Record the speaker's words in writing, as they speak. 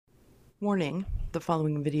Warning, the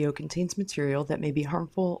following video contains material that may be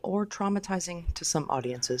harmful or traumatizing to some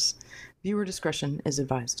audiences. Viewer discretion is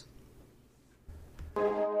advised.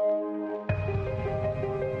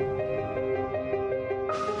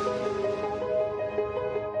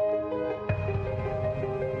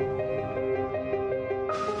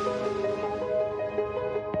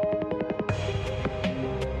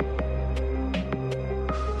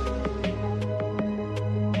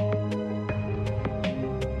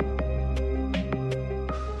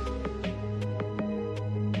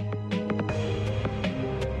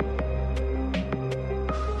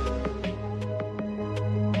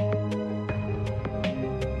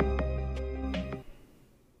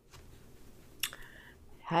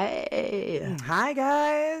 Hey. Hi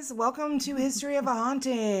guys, welcome to History of a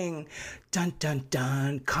Haunting. Dun dun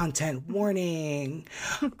dun, content warning.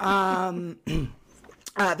 The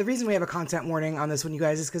reason we have a content warning on this one, you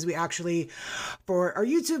guys, is because we actually, for our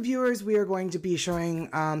YouTube viewers, we are going to be showing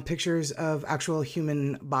pictures of actual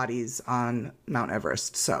human bodies on Mount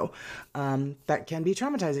Everest. So that can be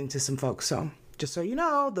traumatizing to some folks. So just so you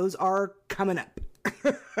know, those are coming up.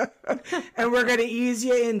 And we're going to ease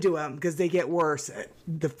you into them because they get worse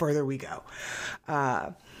the further we go.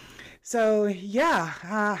 So, yeah.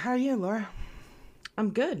 How are you, Laura?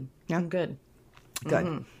 I'm good. Yeah? I'm good. Good.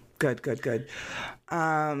 Mm-hmm. Good.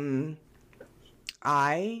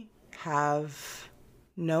 I have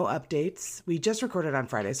no updates. We just recorded on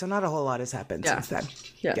Friday, so not a whole lot has happened since then.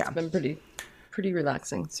 Yeah, it's been pretty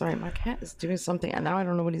relaxing. Sorry, my cat is doing something, and now I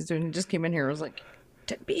don't know what he's doing. He just came in here. I was like,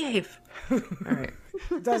 behave. All right.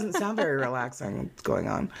 It doesn't sound very relaxing what's going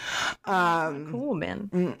on. Cool,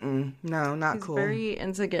 man. No, not He's cool. very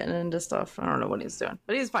into getting into stuff. I don't know what he's doing,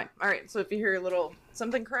 but he's fine. All right, so if you hear a little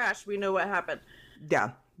something crash, we know what happened.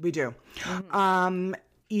 Yeah, we do.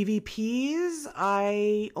 EVPs,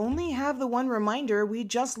 I only have the one reminder. We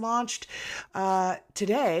just launched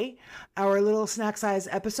today our little snack size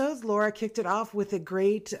episodes. Laura kicked it off with a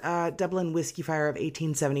great Dublin whiskey fire of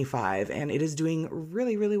 1875, and it is doing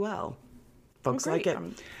really, really well. Folks like it.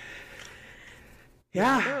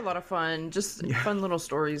 Yeah. They're a lot of fun. Just fun little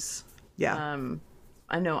stories. Yeah.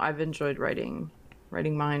 I know I've enjoyed writing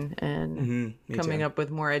mine and coming up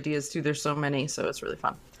with more ideas too. There's so many, so it's really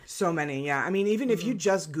fun. So many, yeah. I mean, even if you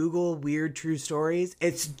just Google weird true stories,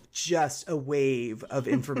 it's just a wave of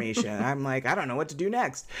information. I'm like, I don't know what to do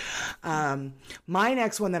next. My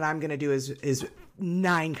next one that I'm going to do is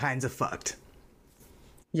 9 kinds of fucked.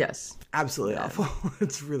 Yes. Absolutely awful.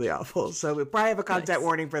 It's really awful. So we probably have a content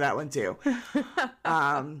warning for that one too.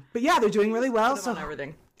 But yeah, they're doing really well. So on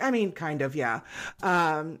everything. I mean, kind of, yeah.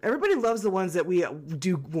 Everybody loves the ones that we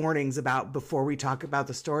do warnings about before we talk about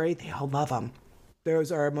the story. They all love them.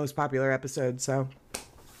 Those are our most popular episodes, so.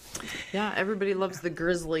 Yeah, everybody loves the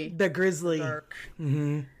grisly. The grisly. Dark.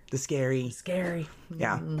 The scary. Scary.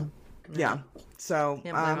 Yeah. Yeah. So,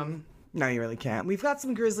 Can't blame 'em. No, you really can't. We've got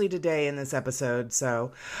some grisly today in this episode,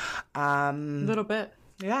 so. A little bit.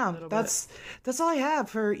 Yeah, that's all I have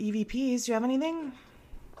for EVPs. Do you have anything?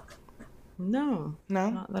 No.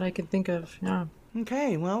 Not that I can think of, yeah.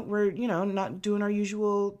 Okay, well, we're, not doing our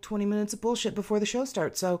usual 20 minutes of bullshit before the show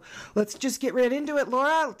starts. So let's just get right into it.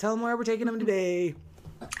 Laura, tell them where we're taking them today.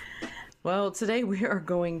 Well, today we are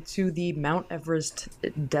going to the Mount Everest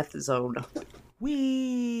Death Zone.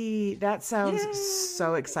 That sounds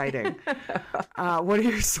so exciting. What are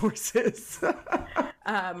your sources?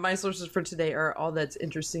 My sources for today are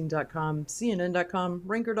allthat'sinteresting.com, CNN.com,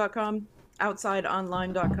 Ranker.com,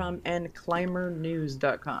 OutsideOnline.com, and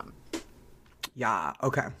ClimberNews.com. Yeah,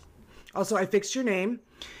 okay. Also, I fixed your name.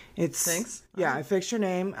 Thanks. Yeah, I fixed your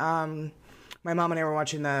name. My mom and I were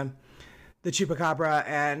watching the Chupacabra,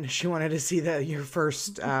 and she wanted to see your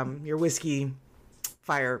first your whiskey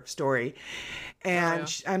fire story.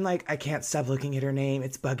 And I'm like, I can't stop looking at her name.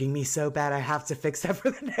 It's bugging me so bad. I have to fix that for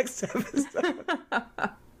the next episode.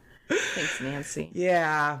 Thanks, Nancy.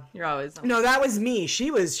 Yeah. You're always on. No, that was me. She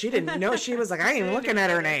didn't know. She was like, I ain't even looking at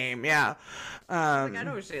her name. Yeah. I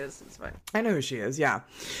know who she is. It's fine. I know who she is. Yeah.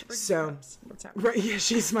 So, right, yeah,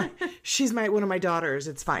 she's one of my daughters.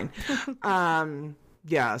 It's fine.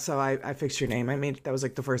 Yeah. So I fixed your name. That was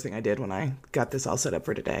like the first thing I did when I got this all set up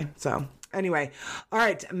for today. So anyway, all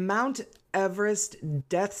right. Mount Everest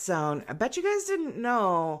Death Zone. I bet you guys didn't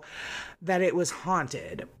know that it was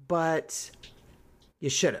haunted, but you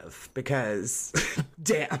should have, because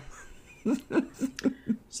damn.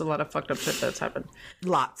 There's a lot of fucked up shit that's happened.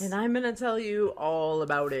 Lots. And I'm going to tell you all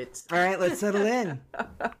about it. All right, let's settle in.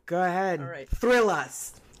 Go ahead. All right. Thrill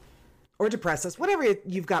us. Or depress us. Whatever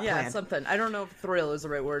you've got planned. Yeah, something. I don't know if thrill is the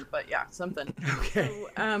right word, but yeah, something. Okay.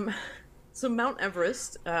 So, So Mount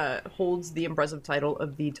Everest holds the impressive title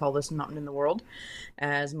of the tallest mountain in the world,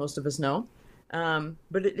 as most of us know.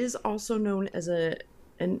 But it is also known as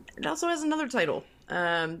and it also has another title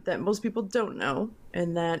that most people don't know,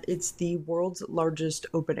 and that it's the world's largest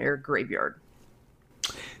open-air graveyard.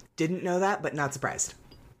 Didn't know that, but not surprised.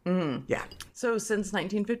 Yeah. So since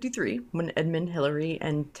 1953, when Edmund Hillary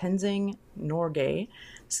and Tenzing Norgay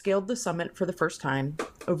scaled the summit for the first time,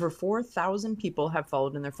 over 4,000 people have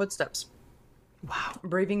followed in their footsteps. Wow.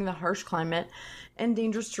 Braving the harsh climate and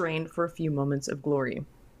dangerous terrain for a few moments of glory.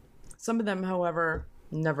 Some of them, however,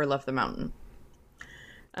 never left the mountain.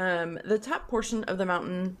 The top portion of the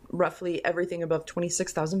mountain, roughly everything above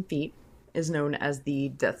 26,000 feet, is known as the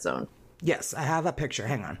Death Zone. Yes, I have a picture.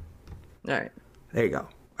 Hang on. All right. There you go.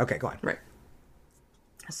 Okay, go on. Right.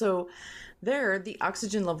 So there, the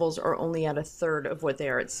oxygen levels are only at a third of what they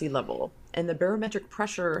are at sea level, and the barometric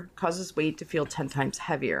pressure causes weight to feel 10 times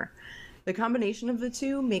heavier. The combination of the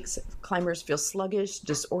two makes climbers feel sluggish,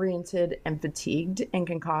 disoriented, and fatigued, and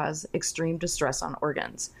can cause extreme distress on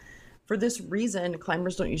organs. For this reason,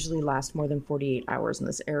 climbers don't usually last more than 48 hours in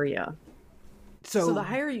this area. So the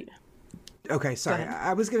higher you... Okay, sorry.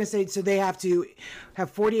 I was going to say, so they have to have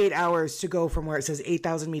 48 hours to go from where it says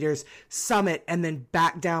 8,000 meters summit and then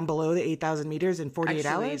back down below the 8,000 meters in 48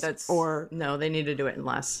 hours? No, they need to do it in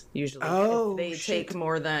less, usually. Oh, if they take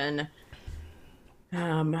more than...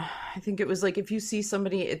 I think it was like if you see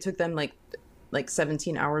somebody, it took them like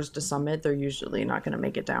 17 hours to summit, they're usually not going to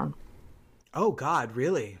make it down. Oh, God,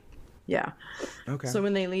 really? Yeah. Okay. So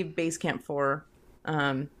when they leave base camp 4,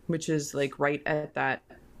 which is like right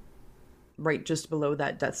just below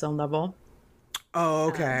that death zone level. Oh,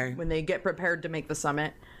 okay. When they get prepared to make the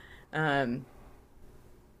summit, they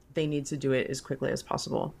need to do it as quickly as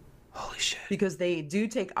possible. Holy shit. Because they do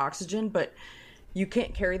take oxygen, but you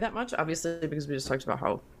can't carry that much, obviously, because we just talked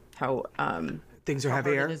about how things are how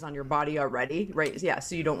heavier. hard it is on your body already, right? Yeah,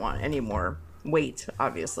 so you don't want any more weight,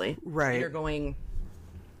 obviously. Right. And you're going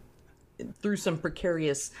through some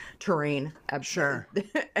precarious terrain. Sure.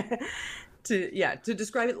 to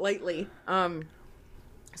describe it lightly.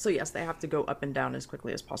 So yes, they have to go up and down as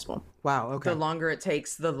quickly as possible. Wow, okay. The longer it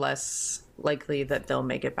takes, the less likely that they'll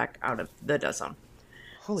make it back out of the death zone.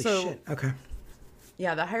 Holy shit. Okay.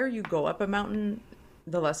 Yeah, the higher you go up a mountain,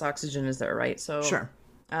 the less oxygen is there, right? So Sure.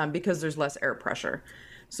 Because there's less air pressure.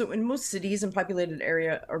 So in most cities and populated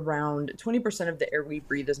area, around 20% of the air we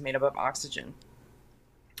breathe is made up of oxygen.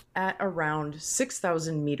 At around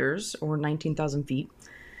 6,000 meters or 19,000 feet,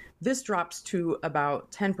 this drops to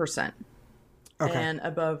about 10%. Okay. And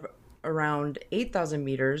above around 8,000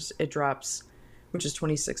 meters, it drops, which is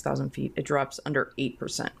 26,000 feet, it drops under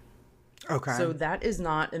 8%. Okay. So that is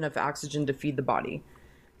not enough oxygen to feed the body.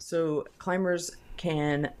 So climbers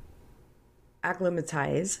can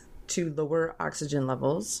acclimatize to lower oxygen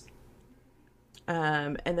levels.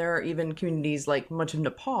 And there are even communities like much of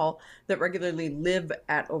Nepal that regularly live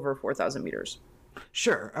at over 4,000 meters.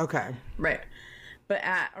 Sure. Okay. Right. But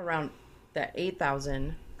at around that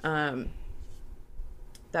 8,000,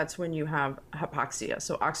 that's when you have hypoxia.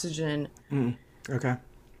 So oxygen Okay.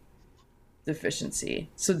 deficiency.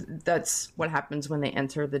 So that's what happens when they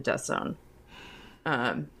enter the death zone.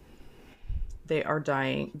 They are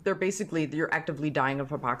dying. You're actively dying of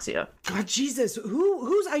hypoxia. God, Jesus.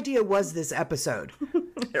 Whose idea was this episode?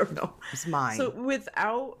 I don't know. It's mine. So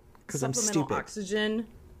without 'Cause I'm supplemental stupid. oxygen,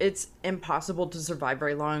 it's impossible to survive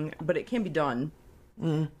very long, but it can be done.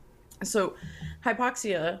 So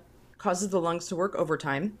hypoxia causes the lungs to work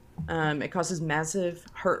overtime. It causes massive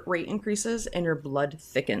heart rate increases and your blood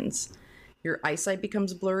thickens. Your eyesight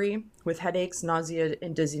becomes blurry, with headaches, nausea,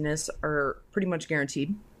 and dizziness are pretty much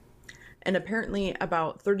guaranteed. And apparently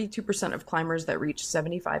about 32% of climbers that reach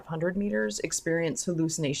 7,500 meters experience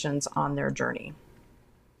hallucinations on their journey.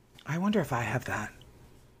 I wonder if I have that.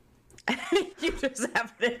 You just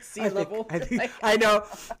have it at sea level. I know.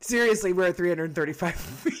 Seriously, we're at 335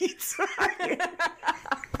 feet.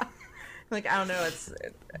 Like, I don't know,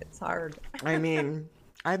 it's hard. I mean,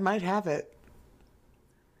 I might have it.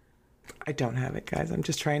 I don't have it, guys. I'm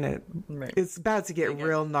just trying to... Right. It's about to get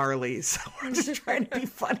real gnarly, so I'm just trying to be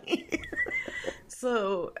funny.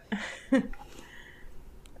 So,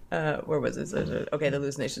 where was it? Okay, the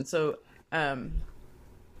hallucination. So, in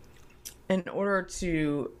order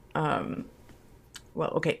to... the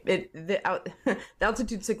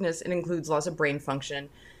altitude sickness, it includes loss of brain function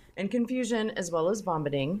and confusion, as well as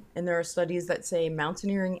vomiting. And there are studies that say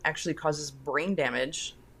mountaineering actually causes brain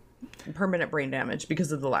damage, permanent brain damage,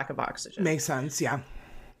 because of the lack of oxygen. Makes sense, yeah.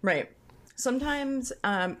 Right. Sometimes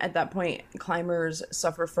at that point, climbers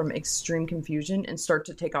suffer from extreme confusion and start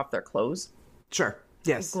to take off their clothes. Sure.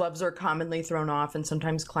 Yes. Gloves are commonly thrown off, and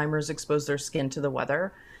sometimes climbers expose their skin to the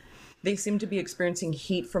weather. They seem to be experiencing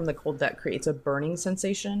heat from the cold that creates a burning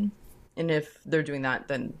sensation. And if they're doing that,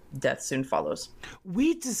 then death soon follows.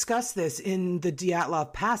 We discussed this in the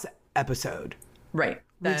Dyatlov Pass episode. Right.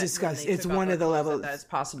 We discussed it's one of the levels that's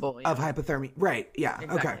possible of hypothermia. Right. Yeah.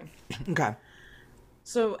 Exactly. Okay.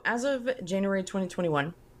 So as of January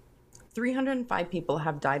 2021, 305 people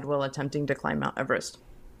have died while attempting to climb Mount Everest.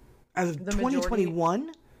 As of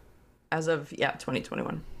 2021? As of,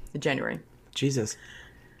 2021, January. Jesus.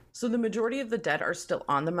 So the majority of the dead are still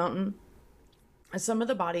on the mountain. Some of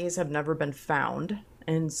the bodies have never been found,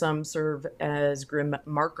 and some serve as grim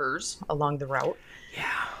markers along the route.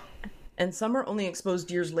 Yeah. And some are only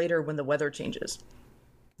exposed years later when the weather changes.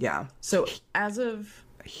 Yeah. So as of...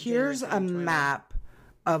 Here's a map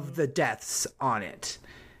of the deaths on it,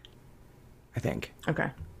 I think.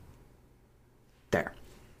 Okay. There.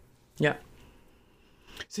 Yeah.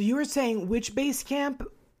 So you were saying which base camp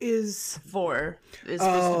is... 4 is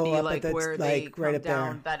supposed to be but that's where like they come right up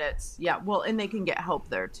down. there. That it's... Yeah, well, and they can get help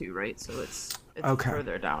there too, right? So it's Okay.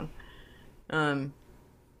 further down.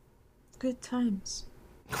 Good times.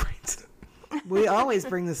 Great. We always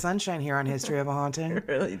bring the sunshine here on History of a Haunting.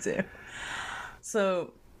 Really do.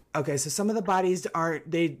 So... Okay, so some of the bodies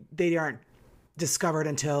aren't discovered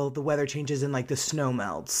until the weather changes and like the snow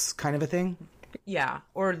melts, kind of a thing. Yeah,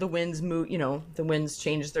 or the winds move, the winds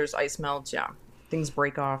change, there's ice melts, things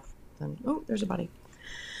break off, then, there's a body.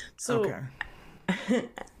 So,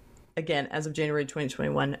 again, as of January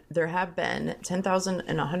 2021, there have been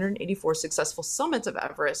 10,184 successful summits of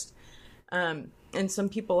Everest, and some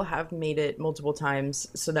people have made it multiple times,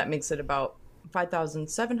 so that makes it about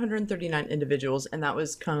 5,739 individuals, and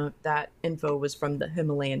that info was from the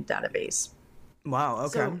Himalayan database. Wow,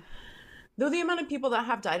 okay. So, though the amount of people that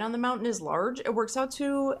have died on the mountain is large, it works out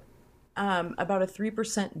to about a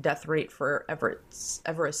 3% death rate for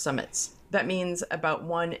Everest summits. That means about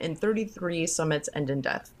 1 in 33 summits end in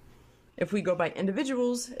death. If we go by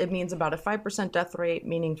individuals, it means about a 5% death rate,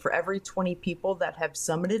 meaning for every 20 people that have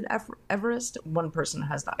summited Everest, 1 person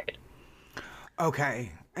has died.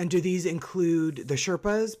 Okay. And do these include the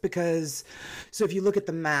Sherpas? Because, so if you look at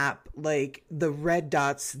the map, like the red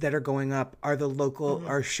dots that are going up are the local,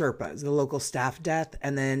 are Sherpas, the local staff death.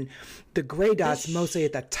 And then the gray dots mostly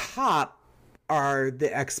at the top are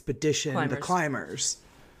the expedition, the climbers.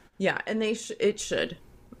 Yeah, and it should.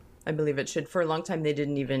 I believe it should. For a long time, they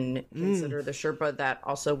didn't even consider the Sherpa that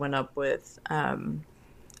also went up with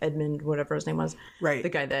Edmund, whatever his name was. Right. The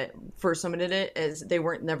guy that first summited it, is they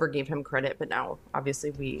never gave him credit, but now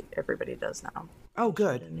obviously everybody does now. Oh,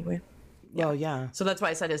 good. Anyway. Yeah. Well, yeah. So that's why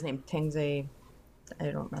I said his name, Tengze. I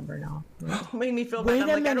don't remember now. Made me feel bad. I'm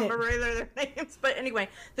like, I don't remember either their names. But anyway,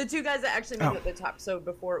 the 2 guys that actually made it at the top. So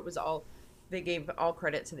before it was they gave all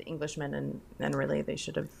credit to the Englishmen, and really they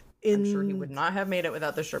should have. I'm sure he would not have made it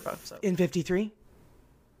without the Sherpa. So. In 53?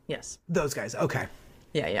 Yes. Those guys. Okay.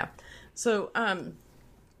 Yeah. So,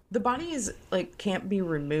 the bodies can't be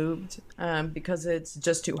removed because it's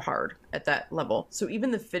just too hard at that level. So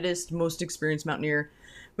even the fittest, most experienced mountaineer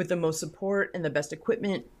with the most support and the best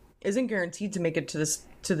equipment isn't guaranteed to make it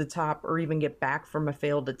to the top or even get back from a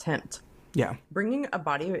failed attempt. Yeah. Bringing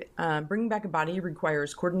back a body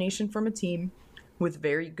requires coordination from a team with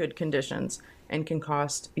very good conditions and can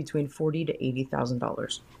cost between $40,000 to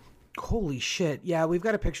 $80,000. Holy shit! Yeah, we've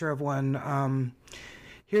got a picture of one.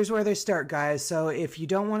 Here's where they start, guys. So if you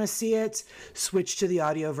don't want to see it, switch to the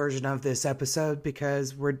audio version of this episode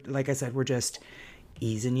because like I said, we're just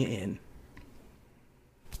easing you in.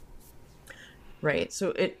 Right.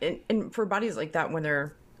 So and for bodies like that, when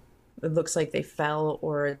it looks like they fell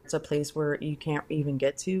or it's a place where you can't even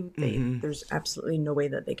get to, there's absolutely no way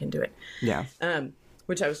that they can do it. Yeah.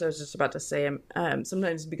 Which I was just about to say.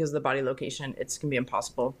 Sometimes because of the body location, it's going to be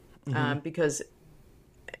impossible because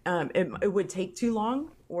it would take too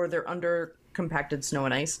long, or they're under compacted snow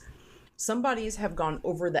and ice. Some bodies have gone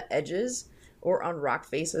over the edges or on rock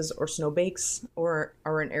faces or snowbanks or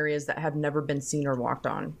are in areas that have never been seen or walked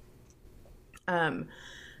on.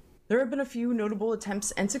 There have been a few notable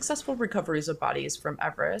attempts and successful recoveries of bodies from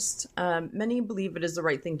Everest. Many believe it is the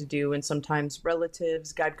right thing to do, and sometimes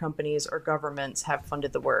relatives, guide companies, or governments have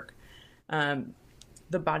funded the work.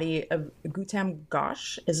 The body of Gautam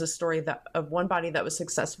Ghosh is a story of one body that was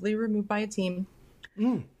successfully removed by a team.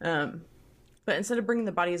 But instead of bringing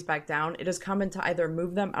the bodies back down, it is common to either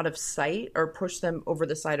move them out of sight or push them over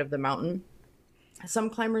the side of the mountain. Some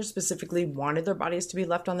climbers specifically wanted their bodies to be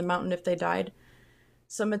left on the mountain if they died.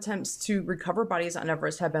 Some attempts to recover bodies on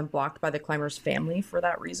Everest have been blocked by the climber's family for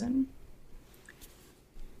that reason.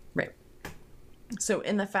 Right. So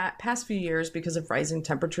in the past few years, because of rising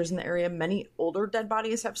temperatures in the area, many older dead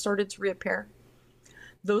bodies have started to reappear.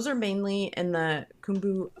 Those are mainly in the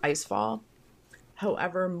Khumbu Icefall.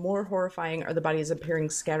 However, more horrifying are the bodies appearing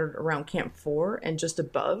scattered around Camp 4 and just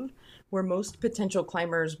above, where most potential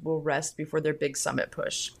climbers will rest before their big summit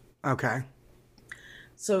push. Okay.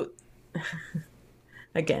 So,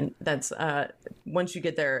 again, that's once you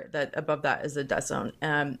get there, that above that is the death zone.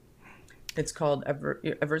 It's called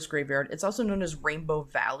Everest Graveyard. It's also known as Rainbow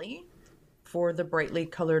Valley for the brightly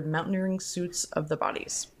colored mountaineering suits of the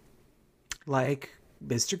bodies. Like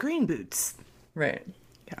Mr. Green Boots. Right.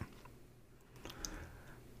 Yeah.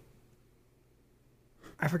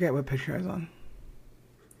 I forget what picture I was on.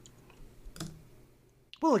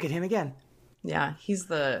 We'll look at him again. Yeah, he's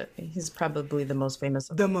probably the most famous.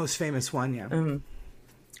 The most famous one, yeah.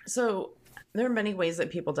 So there are many ways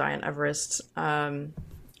that people die on Everest.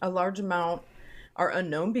 A large amount are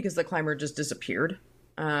unknown because the climber just disappeared.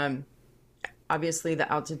 Obviously,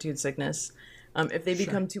 the altitude sickness. If they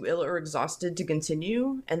become too ill or exhausted to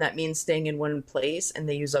continue, and that means staying in one place, and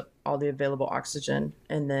they use up all the available oxygen,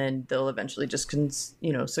 and then they'll eventually just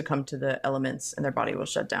succumb to the elements, and their body will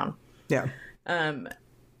shut down. Yeah.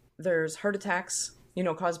 There's heart attacks,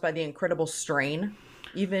 caused by the incredible strain,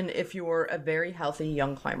 even if you're a very healthy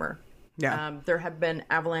young climber. Yeah. There have been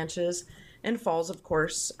avalanches and falls, of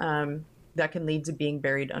course, that can lead to being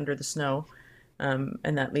buried under the snow,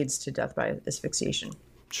 and that leads to death by asphyxiation.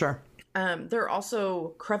 Sure. There are also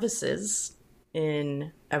crevices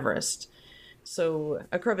in Everest. So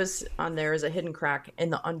a crevice on there is a hidden crack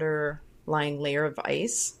in the underlying layer of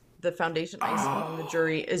ice. The foundation ice along the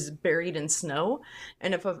jury is buried in snow,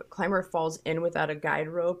 and if a climber falls in without a guide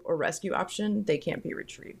rope or rescue option, they can't be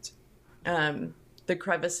retrieved. The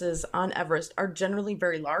crevices on Everest are generally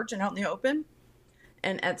very large and out in the open.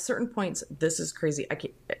 And at certain points, this is crazy.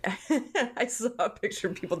 I saw a picture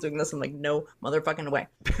of people doing this. I'm like, no motherfucking way.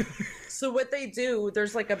 So what they do,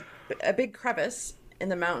 there's like a big crevice in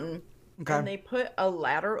the mountain, and they put a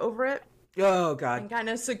ladder over it. Oh, God. And kind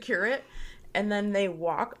of secure it. And then they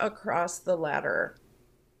walk across the ladder.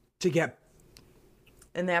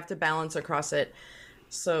 And they have to balance across it.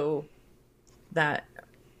 So that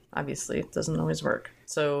obviously doesn't always work.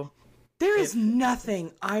 So there is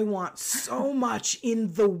nothing I want so much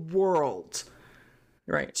in the world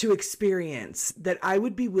to experience that I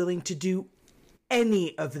would be willing to do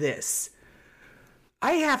any of this.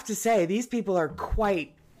 I have to say, these people are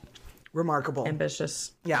quite remarkable.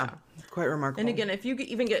 Ambitious. Yeah, quite remarkable. And again, if you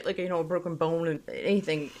even get like, a broken bone and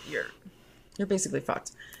anything, you're basically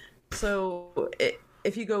fucked. So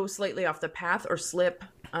if you go slightly off the path or slip,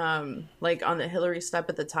 like on the Hillary step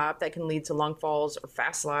at the top, that can lead to long falls or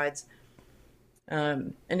fast slides.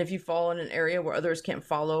 And if you fall in an area where others can't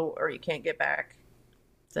follow or you can't get back,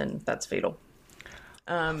 then that's fatal.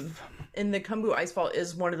 And the Khumbu Icefall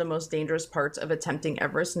is one of the most dangerous parts of attempting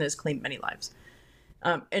Everest and has claimed many lives.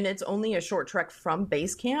 And it's only a short trek from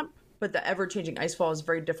base camp, but the ever-changing icefall is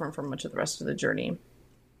very different from much of the rest of the journey.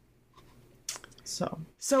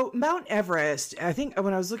 So Mount Everest, I think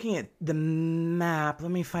when I was looking at the map,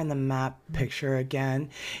 let me find the map picture again.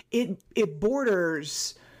 It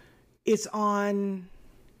borders, it's on,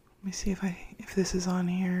 let me see if this is on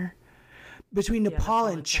here, between Nepal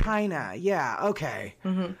and China. Yeah, okay.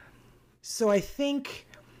 Mm-hmm. So I think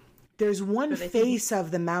there's one face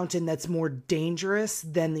of the mountain that's more dangerous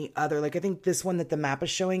than the other. Like, I think this one that the map is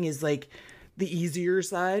showing is like the easier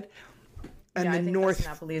side. And the north,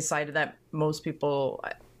 that's the Nepalese side that most people,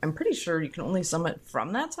 I'm pretty sure you can only summit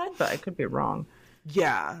from that side, but I could be wrong.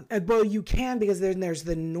 Yeah. Well, you can, because then there's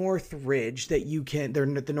the North Ridge that you can,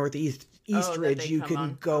 the northeast ridge you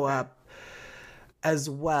can go up as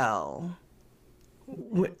well.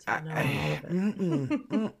 I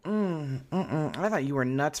thought you were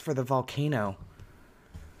nuts for the volcano.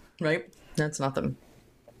 Right? That's nothing.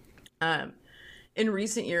 In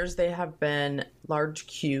recent years, there have been large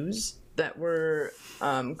queues that were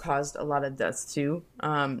caused a lot of deaths too.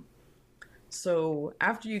 So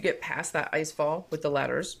after you get past that ice fall with the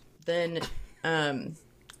ladders, then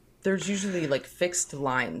there's usually like fixed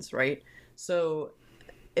lines, right? So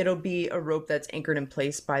it'll be a rope that's anchored in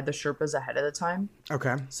place by the Sherpas ahead of the time.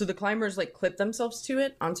 Okay. So the climbers like clip themselves to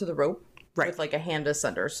it onto the rope with like a hand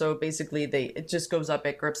asunder. So basically it just goes up,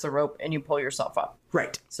 it grips the rope, and you pull yourself up.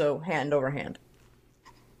 Right. So hand over hand.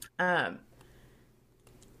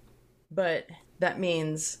 But that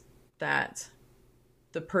means that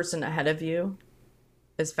the person ahead of you,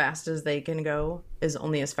 as fast as they can go, is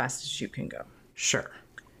only as fast as you can go. Sure.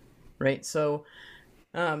 Right. So,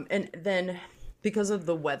 and then because of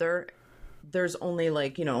the weather, there's only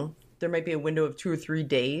like, there might be a window of 2 or 3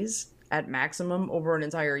 days at maximum over an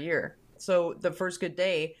entire year. So the first good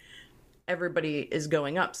day, everybody is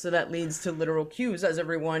going up. So that leads to literal queues as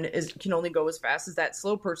everyone can only go as fast as that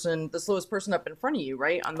the slowest person up in front of you,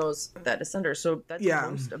 right? On that ascender. So that's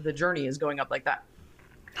most of the journey is going up like that.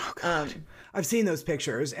 Oh, God. I've seen those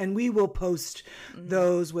pictures, and we will post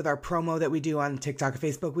those with our promo that we do on TikTok and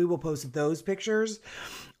Facebook. We will post those pictures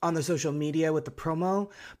on the social media with the promo.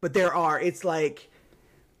 But it's like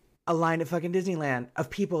a line at fucking Disneyland of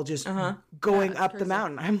people just going up the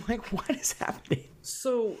mountain. I'm like, what is happening?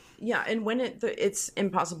 So, yeah, and when it's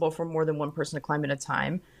impossible for more than one person to climb at a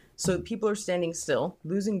time. So people are standing still,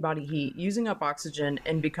 losing body heat, using up oxygen,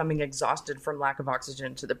 and becoming exhausted from lack of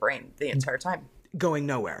oxygen to the brain the entire time. Going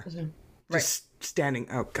nowhere. Right. Just standing.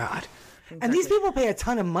 Oh, God. Exactly. And these people pay a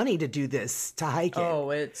ton of money to do this, to hike it.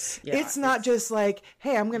 Oh, it's not just like,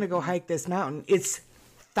 hey, I'm going to go hike this mountain. It's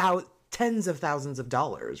tens of thousands of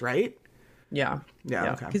dollars, right? Yeah.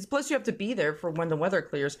 Okay. Because plus you have to be there for when the weather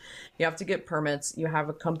clears. You have to get permits. You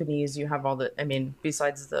have companies. You have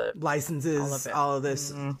besides the licenses, all of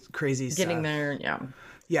this crazy stuff. Getting there, yeah.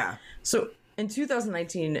 Yeah. So in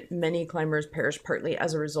 2019, many climbers perished partly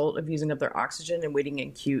as a result of using up their oxygen and waiting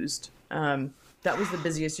in queues. That was the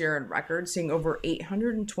busiest year on record, seeing over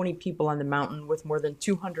 820 people on the mountain, with more than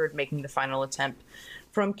 200 making the final attempt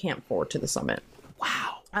from Camp 4 to the summit.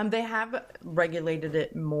 Wow. They have regulated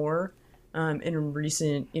it more in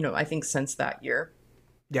recent, I think since that year.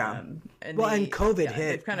 Yeah. And COVID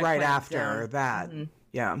hit right after that. Mm-hmm.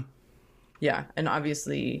 Yeah. Yeah. And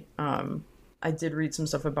obviously, I did read some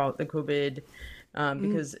stuff about the COVID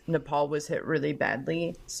because Nepal was hit really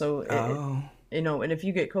badly. So, and if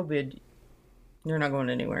you get COVID, you're not going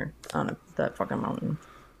anywhere on that fucking mountain.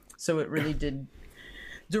 So it really did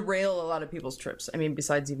derail a lot of people's trips.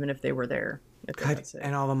 Besides even if they were there.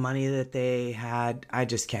 And all the money that they had, I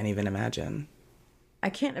just can't even imagine. I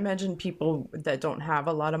can't imagine people that don't have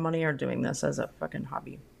a lot of money are doing this as a fucking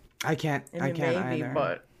hobby. I can't maybe, either.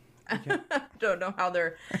 But I don't know how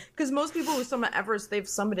because most people who summit Everest, they've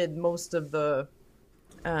summited most of the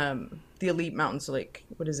elite mountains, like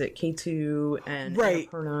what is it, K2 and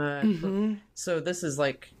Annapurna. Mm-hmm. So this is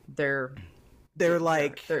like they're doing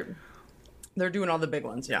all the big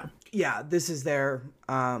ones. Yeah, this is their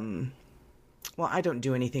well, I don't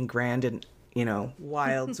do anything grand and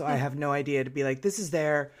wild, so I have no idea to be like, this is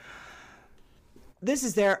their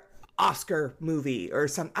Oscar movie or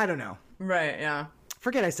some, I don't know. Right, yeah.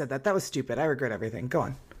 Forget I said that. That was stupid. I regret everything. Go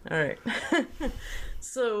on. All right.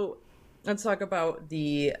 So let's talk about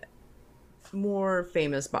the more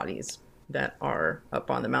famous bodies that are up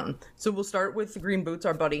on the mountain. So we'll start with the Green Boots,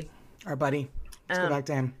 our buddy. Let's go back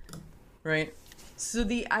to him. Right. So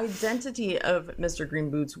the identity of Mr.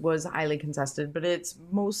 Green Boots was highly contested, but it's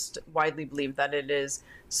most widely believed that it is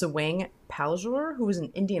Sawang Paljor, who was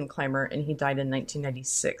an Indian climber, and he died in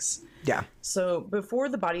 1996. Yeah. So before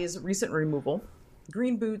the body's recent removal,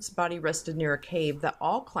 Green Boots' body rested near a cave that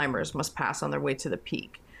all climbers must pass on their way to the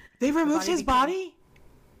peak. They removed his body?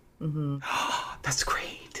 Mm-hmm. That's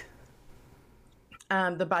great.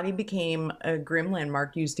 The body became a grim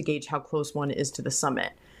landmark used to gauge how close one is to the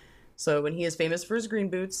summit. So when he is famous for his green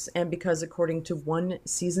boots, and because according to one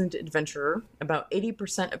seasoned adventurer, about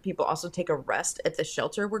 80% of people also take a rest at the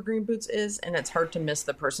shelter where Green Boots is, and it's hard to miss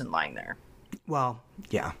the person lying there. Well,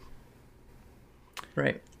 yeah.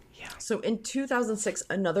 Right. Yeah. So in 2006,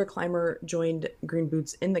 another climber joined Green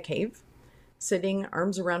Boots in the cave, sitting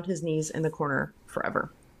arms around his knees in the corner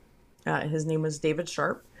forever. His name was David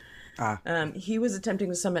Sharp. He was attempting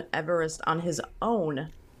to summit Everest on his own,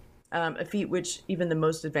 a feat which even the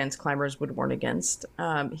most advanced climbers would warn against.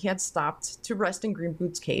 He had stopped to rest in Green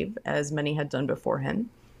Boots Cave, as many had done before him.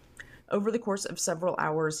 Over the course of several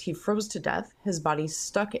hours, he froze to death, his body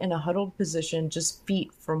stuck in a huddled position just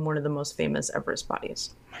feet from one of the most famous Everest bodies.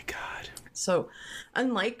 My God. So,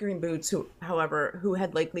 unlike Green Boots, who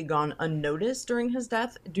had likely gone unnoticed during his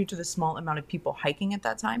death due to the small amount of people hiking at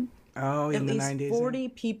that time. Oh, in the 90s. At least 40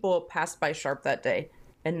 people passed by Sharp that day,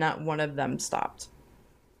 and not one of them stopped.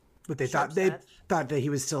 But they thought that he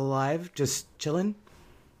was still alive, just chilling?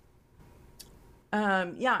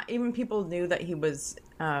 Yeah, even people knew that he was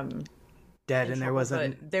dead, and there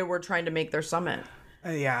wasn't. But they were trying to make their summit.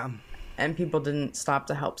 Yeah. And people didn't stop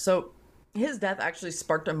to help. So his death actually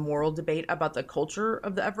sparked a moral debate about the culture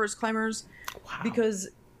of the Everest climbers. Wow. Because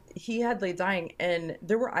he had lay dying, and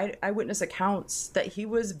there were eyewitness accounts that he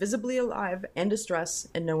was visibly alive and distressed,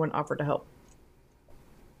 and no one offered to help.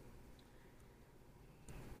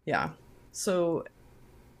 Yeah. So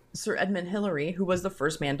Sir Edmund Hillary, who was the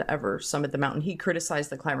first man to ever summit the mountain, he criticized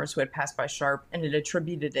the climbers who had passed by Sharp, and it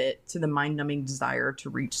attributed it to the mind-numbing desire to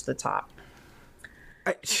reach the top.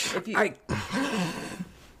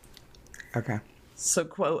 Okay. So,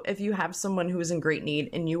 quote, if you have someone who is in great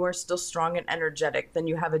need and you are still strong and energetic, then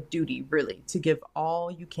you have a duty, really, to give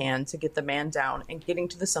all you can to get the man down, and getting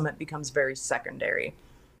to the summit becomes very secondary,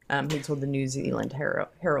 he told the New Zealand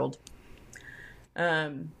Herald.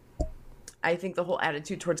 I think the whole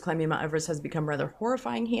attitude towards climbing Mount Everest has become rather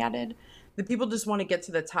horrifying, he added. The people just want to get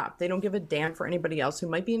to the top. They don't give a damn for anybody else who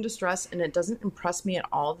might be in distress, and it doesn't impress me at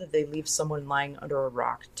all that they leave someone lying under a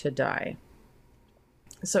rock to die.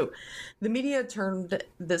 So the media termed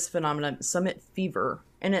this phenomenon summit fever,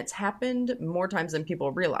 and it's happened more times than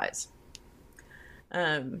people realize.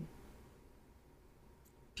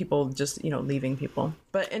 People just, leaving people.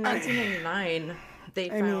 But in 1999, they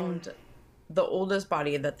found the oldest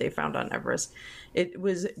body that they found on Everest. It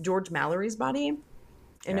was George Mallory's body,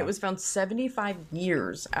 and it was found 75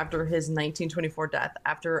 years after his 1924 death,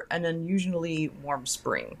 after an unusually warm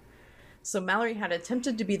spring. So Mallory had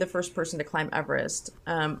attempted to be the first person to climb Everest,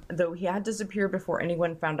 though he had disappeared before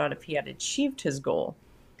anyone found out if he had achieved his goal.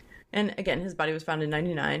 And again, his body was found in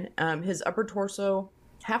 1999. His upper torso,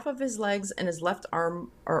 half of his legs, and his left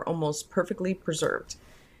arm are almost perfectly preserved.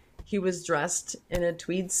 He was dressed in a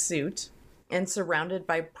tweed suit and surrounded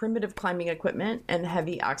by primitive climbing equipment and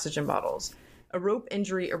heavy oxygen bottles. A rope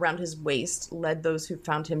injury around his waist led those who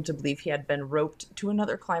found him to believe he had been roped to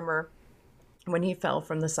another climber when he fell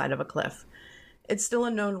from the side of a cliff. It's still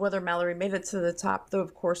unknown whether Mallory made it to the top, though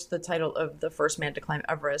of course the title of the first man to climb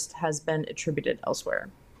Everest has been attributed elsewhere.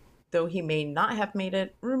 Though he may not have made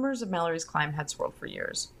it, rumors of Mallory's climb had swirled for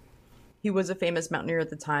years. He was a famous mountaineer at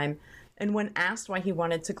the time, and when asked why he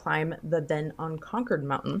wanted to climb the then unconquered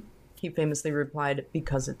mountain, he famously replied,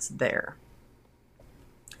 "Because it's there."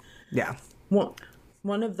 Yeah.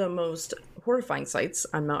 One of the most horrifying sights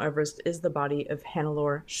on Mount Everest is the body of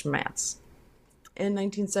Hannelore Schmatz. In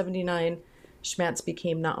 1979, Schmatz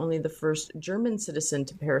became not only the first German citizen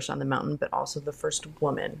to perish on the mountain, but also the first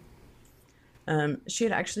woman. She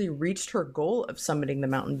had actually reached her goal of summiting the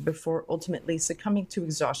mountain before ultimately succumbing to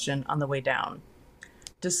exhaustion on the way down.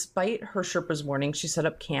 Despite her Sherpa's warning, she set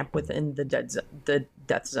up camp within the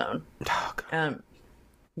death zone. Oh, God.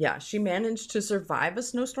 She managed to survive a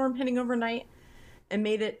snowstorm hitting overnight and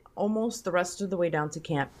made it almost the rest of the way down to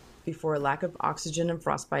camp before a lack of oxygen and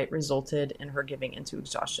frostbite resulted in her giving into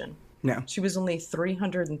exhaustion. No. She was only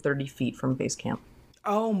 330 feet from base camp.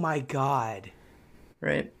 Oh, my God.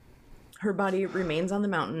 Right. Her body remains on the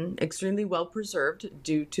mountain, extremely well preserved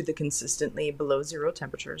due to the consistently below zero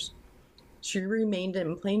temperatures. She remained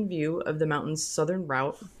in plain view of the mountain's southern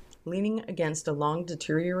route, leaning against a long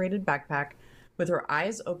deteriorated backpack with her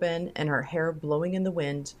eyes open and her hair blowing in the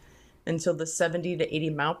wind until the 70 to 80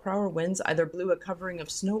 mile per hour winds either blew a covering of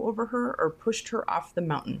snow over her or pushed her off the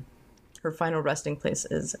mountain. Her final resting place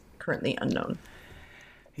is currently unknown.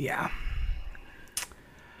 Yeah.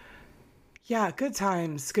 Yeah, good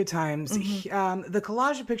times, good times. Mm-hmm. The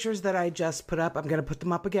collage of pictures that I just put up, I'm going to put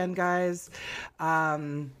them up again, guys.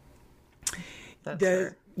 That's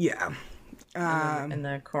her. Yeah. In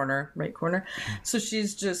the corner, right corner. So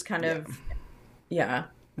she's just kind of,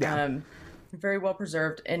 very well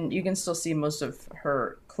preserved, and you can still see most of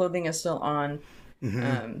her clothing is still on,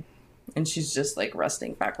 and she's just like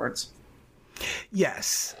resting backwards.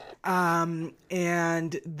 Yes. And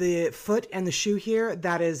the foot and the shoe here,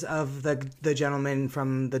 that is of the gentleman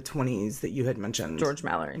from the 20s that you had mentioned. George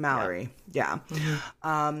Mallory. Yeah.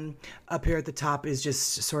 Mm-hmm. Up here at the top is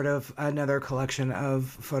just sort of another collection of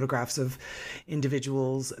photographs of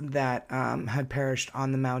individuals that had perished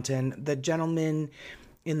on the mountain. The gentleman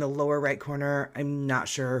in the lower right corner, I'm not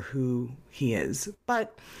sure who he is,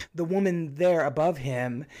 but the woman there above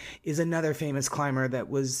him is another famous climber that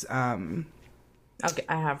was... Okay,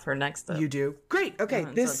 I have her next though. You do? Great. Okay.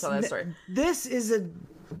 This is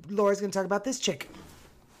Laura's going to talk about this chick.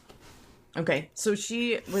 Okay. So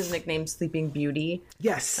she was nicknamed Sleeping Beauty.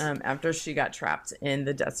 Yes. After she got trapped in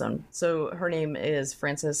the death zone. So her name is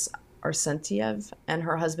Frances Arsentiev, and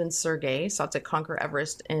her husband Sergei sought to conquer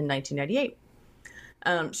Everest in 1998.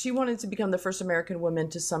 She wanted to become the first American woman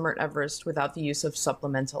to summit Everest without the use of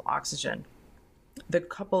supplemental oxygen. The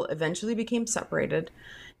couple eventually became separated,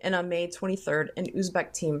 and on May 23rd, an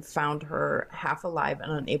Uzbek team found her half alive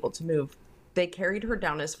and unable to move. They carried her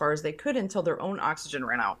down as far as they could until their own oxygen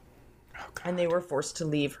ran out, and they were forced to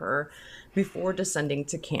leave her before descending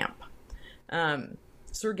to camp.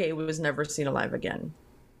 Sergei was never seen alive again.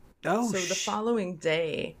 So the following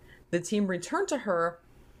day, the team returned to her,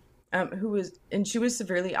 she was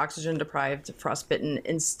severely oxygen deprived, frostbitten,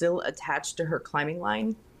 and still attached to her climbing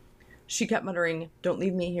line. She kept muttering, "Don't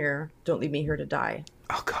leave me here. Don't leave me here to die."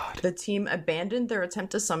 Oh, God. The team abandoned their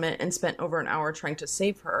attempt to summit and spent over an hour trying to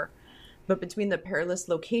save her. But between the perilous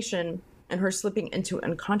location and her slipping into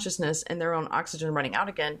unconsciousness and their own oxygen running out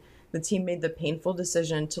again, the team made the painful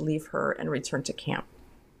decision to leave her and return to camp.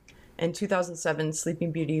 In 2007,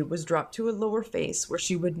 Sleeping Beauty was dropped to a lower face where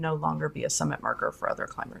she would no longer be a summit marker for other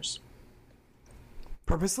climbers.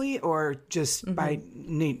 Purposely or just by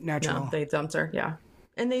natural? No, they dumped her, yeah.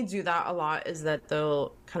 And they do that a lot, is that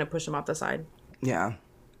they'll kind of push them off the side. Yeah.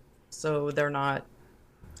 So they're not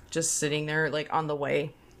just sitting there, like, on the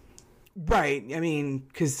way. Right. I mean,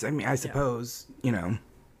 because, I suppose,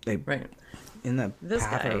 they... Right. In the this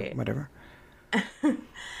path guy, or whatever.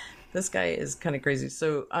 This guy is kind of crazy.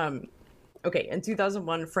 So, okay, in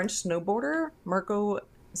 2001, French snowboarder Marco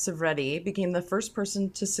Savretti became the first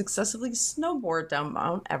person to successfully snowboard down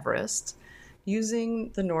Mount Everest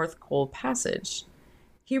using the North Col Passage.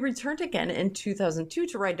 He returned again in 2002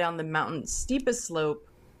 to ride down the mountain's steepest slope,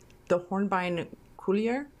 the Hornbein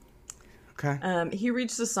Coulier. Okay. He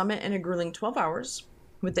reached the summit in a grueling 12 hours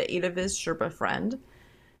with the aid of his Sherpa friend.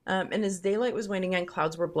 And as daylight was waning and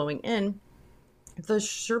clouds were blowing in, the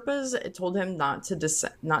Sherpas told him not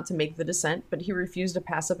to make the descent, but he refused to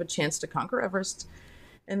pass up a chance to conquer Everest,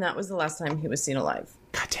 and that was the last time he was seen alive.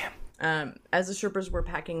 Goddamn. As the Sherpas were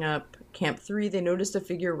packing up Camp 3, they noticed a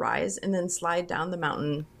figure rise and then slide down the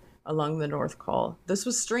mountain along the North Col. This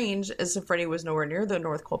was strange, as Savretti was nowhere near the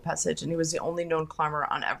North Col Passage, and he was the only known climber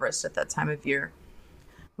on Everest at that time of year.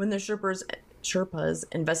 When the Sherpas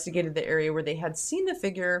investigated the area where they had seen the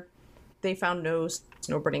figure, they found no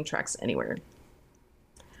snowboarding tracks anywhere.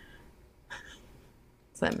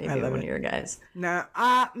 So that may be one of your guys. No,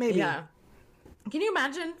 maybe. Yeah. Can you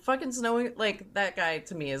imagine fucking snowing? Like, that guy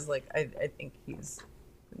to me is like, I think he's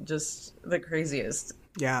just the craziest.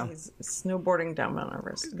 Yeah. He's snowboarding down Mount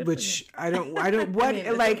Everest. Which I don't, what,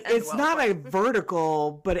 like, it's not a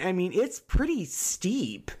vertical, but I mean, it's pretty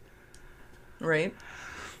steep. Right.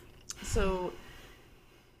 So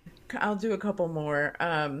I'll do a couple more,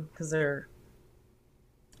 because there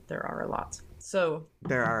are a lot. So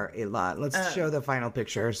there are a lot. Let's show the final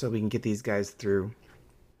picture so we can get these guys through.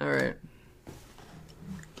 All right.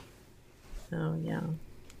 Oh yeah.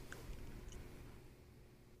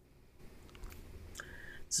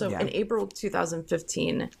 So in April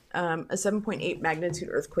 2015, a 7.8 magnitude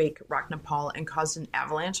earthquake rocked Nepal and caused an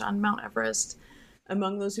avalanche on Mount Everest.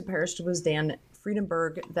 Among those who perished was Dan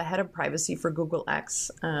Friedenberg, the head of privacy for Google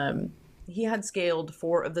X. He had scaled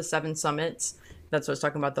 4 of the 7 summits. That's what I was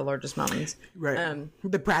talking about, the largest mountains. Right.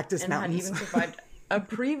 The practice mountains. And had even survived a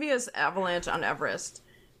previous avalanche on Everest.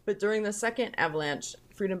 But during the second avalanche,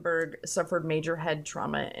 Friedenberg suffered major head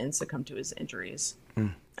trauma and succumbed to his injuries.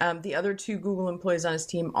 The other 2 Google employees on his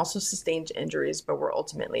team also sustained injuries, but were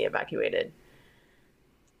ultimately evacuated.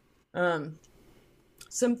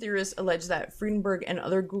 Some theorists allege that Friedenberg and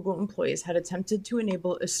other Google employees had attempted to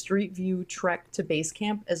enable a Street View trek to base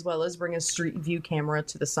camp, as well as bring a Street View camera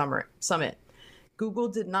to the summit. Google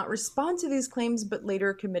did not respond to these claims, but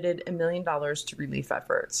later committed $1 million to relief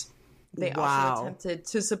efforts. They also attempted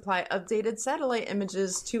to supply updated satellite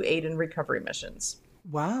images to aid in recovery missions.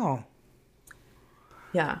 Wow.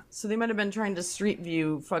 Yeah, so they might have been trying to Street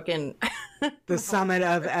View fucking... the summit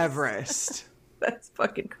of Everest. That's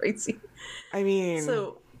fucking crazy. I mean,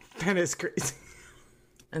 that is crazy.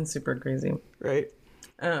 And super crazy. Right.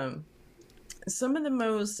 Some of the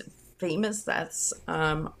most famous deaths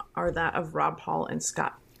are that of Rob Hall and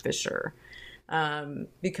Scott Fisher,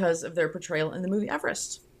 because of their portrayal in the movie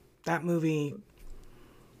Everest. That movie.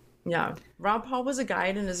 Yeah. Rob Hall was a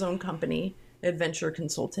guide in his own company, Adventure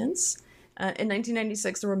Consultants. In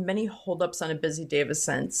 1996, there were many holdups on a busy day of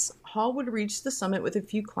ascents. Hall would reach the summit with a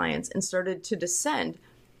few clients and started to descend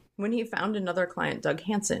when he found another client, Doug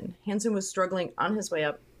Hansen. Hansen was struggling on his way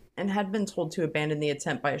up and had been told to abandon the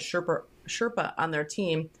attempt by a Sherpa on their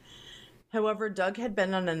team. However, Doug had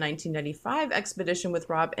been on a 1995 expedition with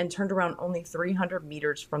Rob and turned around only 300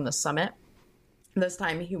 meters from the summit. This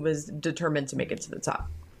time, he was determined to make it to the top.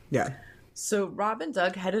 Yeah. So Rob and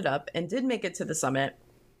Doug headed up and did make it to the summit.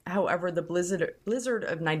 However, the blizzard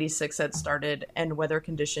of 96 had started and weather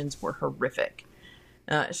conditions were horrific.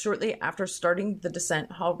 Shortly after starting the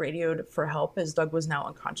descent, Hall radioed for help as Doug was now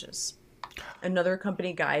unconscious. Another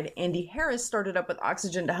company guide, Andy Harris, started up with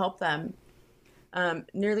oxygen to help them.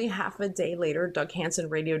 Nearly half a day later, Doug Hansen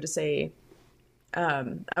radioed to say,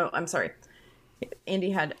 Andy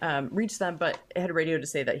had reached them, but had radioed to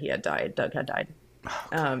say that he had died. Doug had died.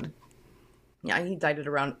 He died at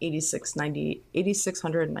around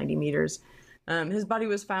 8,690 meters. His body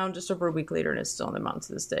was found just over a week later and is still in the mountains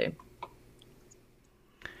to this day.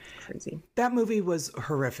 crazy. That movie was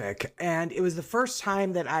horrific. And it was the first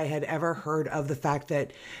time that I had ever heard of the fact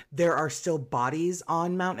that there are still bodies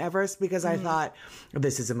on Mount Everest, because I thought,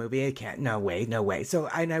 this is a movie. I can't. No way. No way. So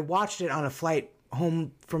I watched it on a flight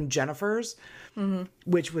home from Jennifer's,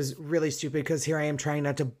 which was really stupid because here I am trying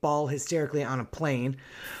not to bawl hysterically on a plane.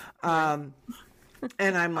 And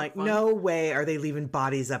I'm like, no way are they leaving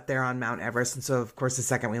bodies up there on Mount Everest. And so, of course, the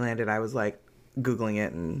second we landed, I was like Googling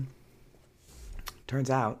it, and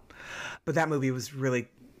turns out. But that movie was really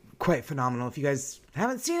quite phenomenal. If you guys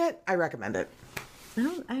haven't seen it, I recommend it.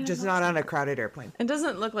 I Just not on a crowded airplane. It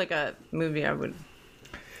doesn't look like a movie I would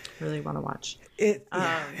really want to watch. I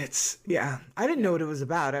didn't know what it was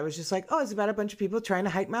about. I was just like, oh, it's about a bunch of people trying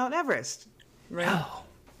to hike Mount Everest. Right. Oh,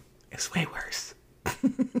 it's way worse.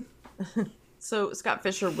 So Scott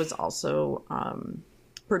Fisher was also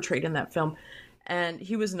portrayed in that film, and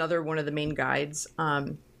he was another one of the main guides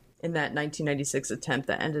in that 1996 attempt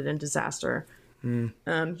that ended in disaster.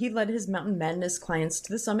 He led his Mountain Madness clients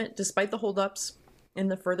to the summit despite the holdups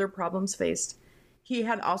and the further problems faced. He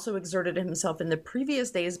had also exerted himself in the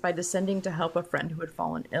previous days by descending to help a friend who had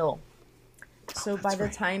fallen ill. So by the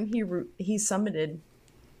time he summited,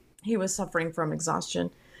 he was suffering from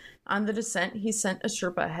exhaustion. On the descent, he sent a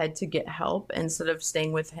Sherpa ahead to get help instead of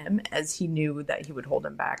staying with him, as he knew that he would hold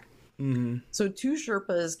him back. So 2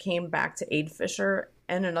 Sherpas came back to aid Fisher,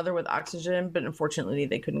 and another with oxygen, but unfortunately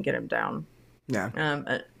they couldn't get him down.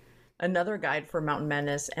 Yeah. Another guide for Mountain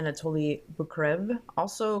Madness, Anatoly Bukrev,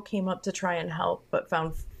 also came up to try and help, but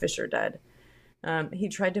found Fisher dead. He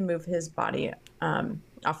tried to move his body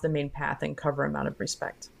off the main path and cover him out of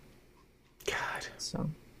respect. God. So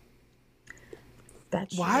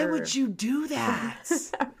why would you do that?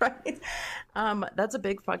 Right? That's a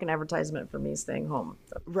big fucking advertisement for me staying home.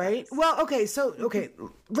 Right? Well, okay,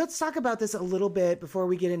 let's talk about this a little bit before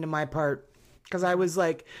we get into my part. Because I was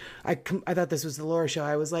like, I thought this was the Laura show.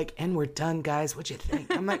 I was like, and we're done, guys. What'd you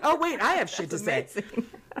think? I'm like, oh, wait, I have shit to say.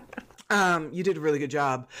 You did a really good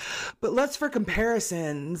job. But let's, for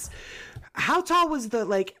comparisons, how tall was the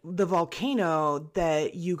volcano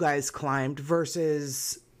that you guys climbed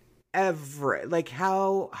versus Everest? Like,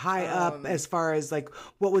 how high up as far as, like,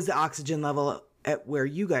 what was the oxygen level at where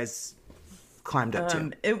you guys climbed up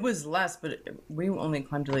to? It was less, but we only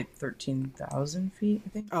climbed to, like, 13,000 feet, I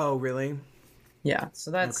think. Oh, really? Yeah, so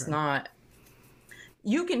that's not...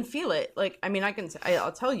 You can feel it. Like, I mean,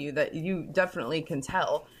 I'll tell you that you definitely can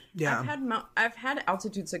tell. Yeah. I've had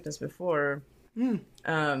altitude sickness before. But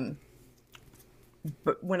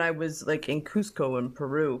when I was, like, in Cusco in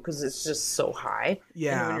Peru, because it's just so high.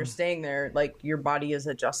 Yeah. And when you're staying there, like, your body is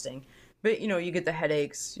adjusting. But, you get the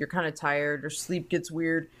headaches, you're kind of tired, your sleep gets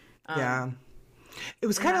weird. Yeah. It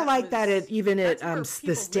was kind of like that at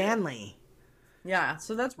the Stanley. Live. Yeah,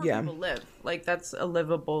 so that's where people live. Like, that's a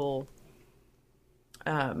livable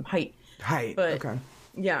height. But, okay.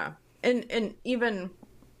 Yeah. And even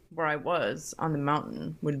where I was on the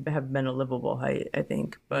mountain would have been a livable height, I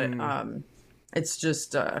think. But it's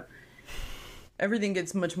just everything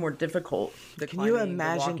gets much more difficult. Can you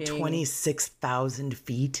imagine 26,000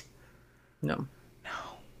 feet? No.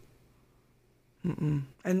 Mm-mm.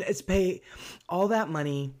 And it's pay all that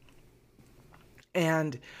money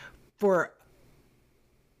and for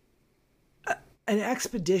an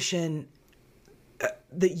expedition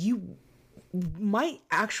that you might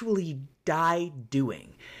actually die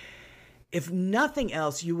doing. If nothing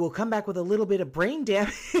else, you will come back with a little bit of brain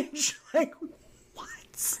damage. Like,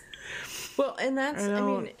 what? Well, and that's,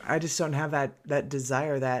 I just don't have that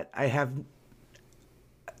desire that I have.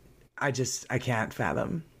 I can't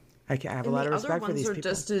fathom. I have a lot of respect for these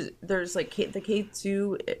people. There's like the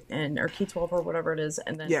K2 or K12 or whatever it is,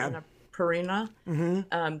 and then Annapurna.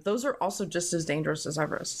 Those are also just as dangerous as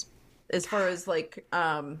Everest, as far as like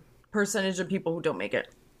percentage of people who don't make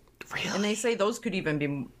it. Really? And they say those could even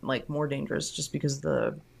be like more dangerous just because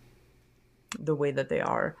the way that they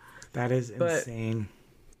are. That is insane.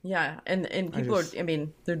 Yeah, and people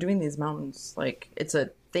they're doing these mountains like it's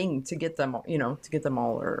a thing to get them, to get them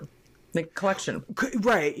all or. The collection.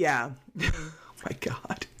 Right, yeah. Oh my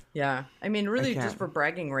God. Yeah. I mean, really just for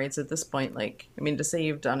bragging rights at this point, like, to say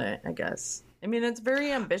you've done it, I guess. It's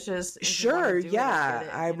very ambitious. Sure, yeah.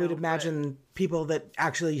 I would imagine people that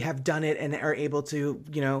actually have done it and are able to,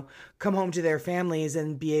 come home to their families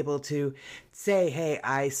and be able to say, hey,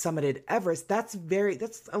 I summited Everest. That's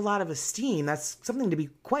a lot of esteem. That's something to be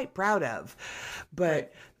quite proud of.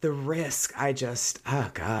 But the risk,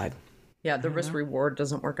 oh God. Yeah, the risk reward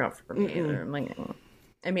doesn't work out for me either. I'm like,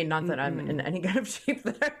 not that I'm in any kind of shape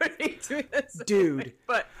that I would be doing this. Dude. Anyway,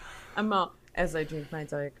 but I'm as I drink my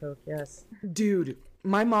Diet Coke, yes. Dude,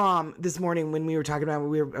 My mom this morning when we were talking about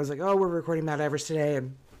it, I was like, oh, we're recording Mount Everest today.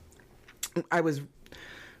 And I was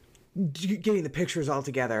getting the pictures all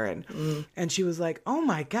together and she was like, oh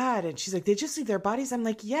my God. And she's like, they just leave their bodies. I'm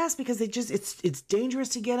like, yes, because it's dangerous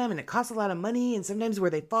to get them and it costs a lot of money. And sometimes where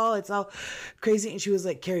they fall, it's all crazy. And she was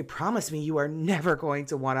like, Carrie, promise me you are never going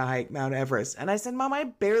to want to hike Mount Everest. And I said, Mom, I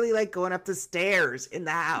barely like going up the stairs in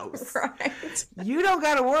the house. Right. You don't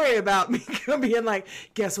got to worry about me being like,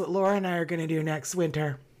 guess what Laura and I are going to do next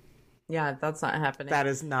winter? Yeah, that's not happening. That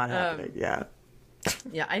is not happening. Yeah.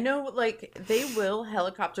 Yeah, I know, like, they will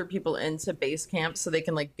helicopter people into base camp so they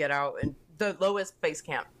can, like, get out and the lowest base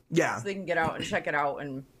camp. Yeah. So they can get out and check it out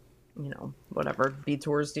and, you know, whatever, be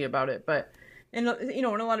touristy about it. But, and, you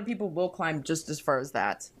know, and a lot of people will climb just as far as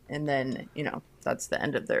that. And then, you know, that's the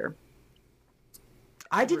end of their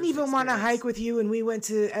I didn't even want to experience. hike with you when we went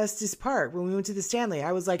to Estes Park, when we went to the Stanley.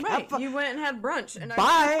 I was like, Right, you went and had brunch. And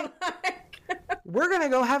bye. I We're going to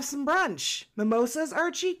go have some brunch. Mimosas,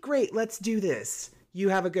 Archie? Great, let's do this. You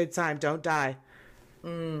have a good time. Don't die.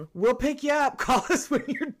 We'll pick you up. Call us when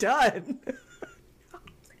you're done.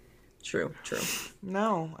 True.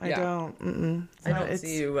 No, I Yeah. don't. Mm-mm. I don't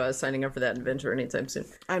see you signing up for that adventure anytime soon.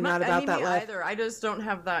 I'm not about that me life. either. I just don't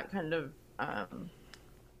have that kind of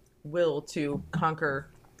will to conquer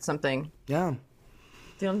something. Yeah.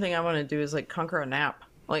 The only thing I want to do is like conquer a nap,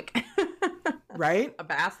 like Right? a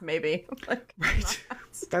bath, maybe. Like, Right.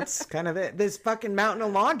 That's kind of it. This fucking mountain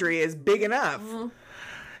of laundry is big enough.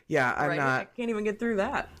 Yeah, I'm right? not. I can't even get through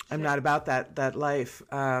that. I'm not about that life.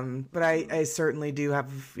 But I certainly do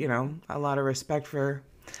have, you know, a lot of respect for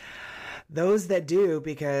those that do,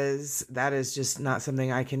 because that is just not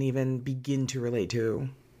something I can even begin to relate to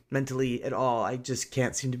mentally at all. I just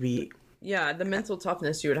can't seem to be. Yeah, the mental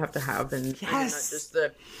toughness you would have to have, and not Yes. just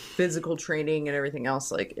the physical training and everything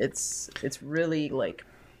else. Like it's really like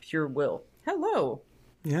pure will. Hello,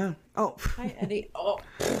 Yeah. Oh, hi Eddie. Oh,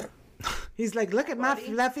 he's like, look at my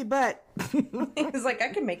fluffy butt. he's like, I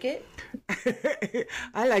can make it.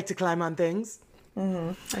 I like to climb on things.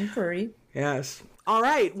 I'm furry. Yes. All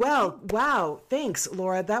right. Well, wow. Thanks,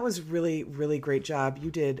 Laura. That was really, really great job.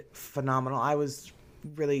 You did phenomenal. I was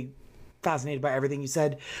really fascinated by everything you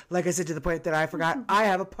said. Like I said, to the point that I forgot I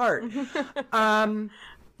have a part.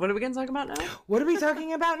 What are we gonna talk about now? What are we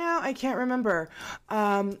talking about now? I can't remember.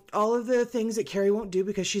 All of the things that Carrie won't do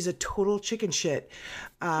because she's a total chicken shit.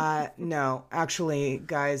 No, actually,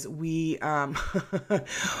 guys, we,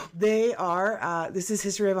 they are, this is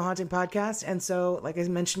History of a Haunting podcast. And so, like I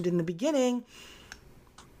mentioned in the beginning,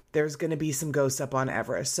 there's going to be some ghosts up on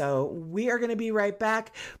Everest. So we are going to be right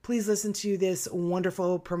back. Please listen to this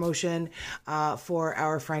wonderful promotion for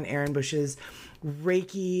our friend Erin Bush's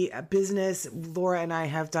Reiki business. Laura and I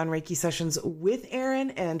have done Reiki sessions with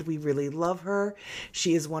Erin, and we really love her.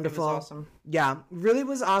 She is wonderful. It was awesome. Yeah, really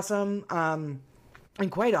was awesome. And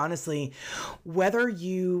quite honestly, whether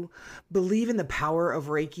you believe in the power of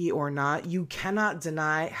Reiki or not, you cannot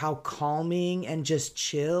deny how calming and just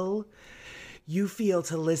chill you feel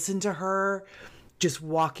to listen to her just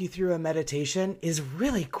walk you through a meditation is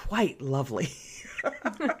really quite lovely.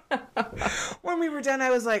 When we were done,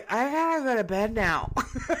 I was like, I gotta go to bed now.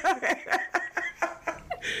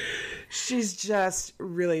 She's just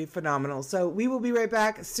really phenomenal. So we will be right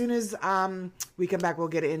back. As soon as we come back, we'll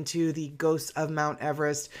get into the ghosts of Mount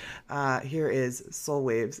Everest. Here is Soul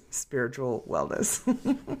Waves Spiritual Wellness.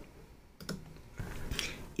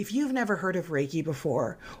 If you've never heard of Reiki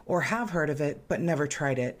before, or have heard of it but never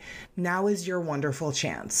tried it, now is your wonderful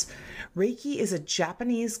chance. Reiki is a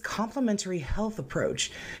Japanese complementary health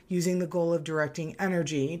approach using the goal of directing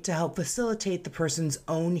energy to help facilitate the person's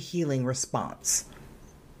own healing response.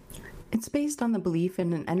 It's based on the belief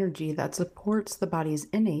in an energy that supports the body's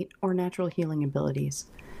innate or natural healing abilities.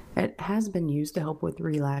 It has been used to help with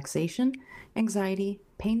relaxation, anxiety,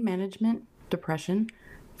 pain management, depression,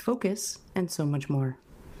 focus, and so much more.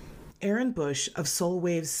 Erin Bush of Soul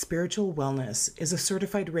Waves Spiritual Wellness is a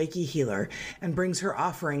certified Reiki healer and brings her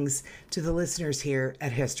offerings to the listeners here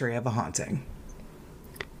at History of a Haunting.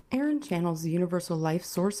 Erin channels the universal life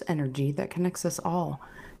source energy that connects us all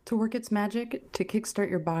to work its magic to kickstart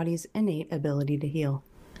your body's innate ability to heal.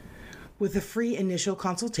 With a free initial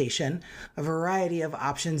consultation, a variety of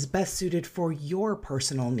options best suited for your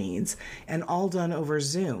personal needs, and all done over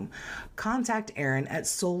Zoom, contact Erin at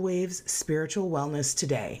Soul Waves Spiritual Wellness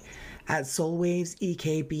today at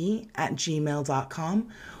soulwavesekb@gmail.com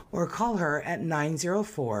or call her at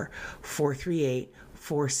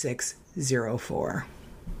 904-438-4604.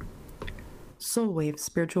 Soul Wave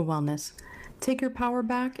Spiritual Wellness. Take your power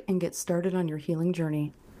back and get started on your healing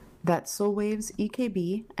journey. That's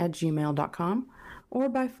soulwavesekb@gmail.com or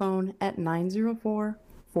by phone at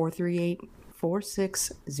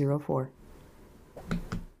 904-438-4604.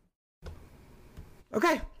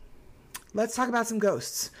 Okay, let's talk about some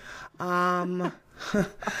ghosts. Hang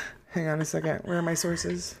on a second. Where are my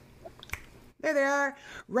sources? There they are.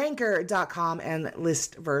 Ranker.com and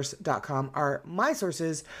listverse.com are my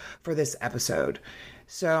sources for this episode.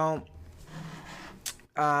 So,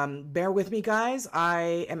 bear with me, guys.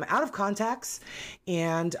 I am out of contacts,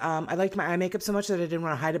 and I liked my eye makeup so much that I didn't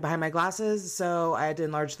want to hide it behind my glasses, so I had to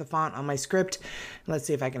enlarge the font on my script. Let's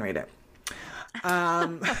see if I can read it.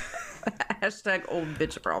 Hashtag old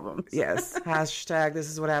bitch problems. Yes. Hashtag this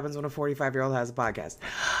is what happens when a 45-year-old has a podcast.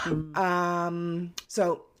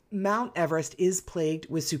 So Mount Everest is plagued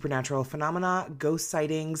with supernatural phenomena, ghost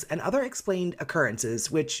sightings, and other explained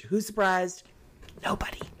occurrences, which, who's surprised?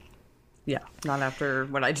 Nobody. Yeah, not after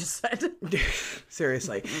what I just said.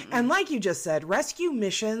 Seriously. And like you just said, rescue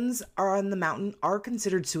missions on the mountain are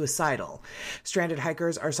considered suicidal. Stranded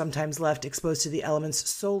hikers are sometimes left exposed to the elements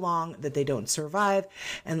so long that they don't survive.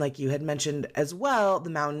 And like you had mentioned as well,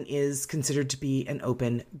 the mountain is considered to be an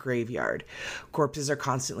open graveyard. Corpses are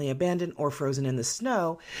constantly abandoned or frozen in the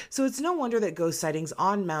snow, so it's no wonder that ghost sightings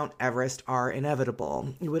on Mount Everest are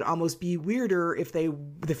inevitable. It would almost be weirder if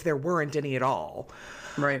there weren't any at all.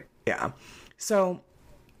 Right. Yeah. So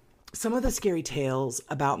some of the scary tales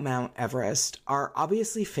about Mount Everest are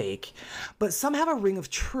obviously fake, but some have a ring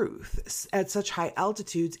of truth. At such high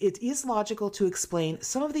altitudes, it is logical to explain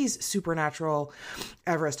some of these supernatural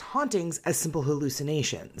Everest hauntings as simple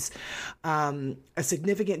hallucinations. A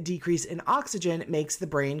significant decrease in oxygen makes the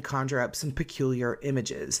brain conjure up some peculiar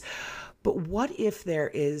images. But what if there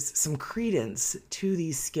is some credence to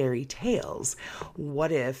these scary tales?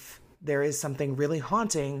 What if there is something really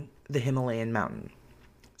haunting the Himalayan mountain?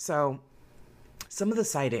 So some of the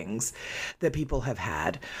sightings that people have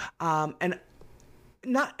had,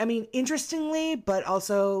 interestingly, but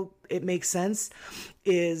also it makes sense,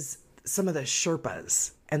 is some of the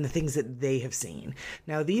Sherpas and the things that they have seen.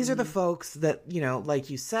 Now, these are the folks that, like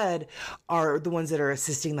you said, are the ones that are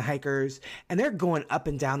assisting the hikers, and they're going up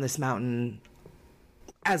and down this mountain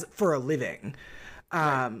for a living.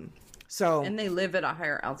 Right. And they live at a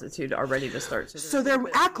higher altitude already to start. So they're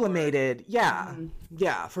acclimated. Yeah.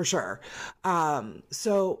 Yeah, for sure.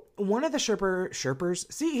 So one of the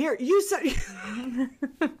Sherpers, see here, you said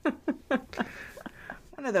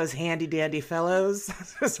one of those handy dandy fellows.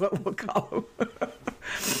 That's what we'll call them.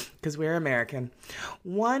 Because we're American.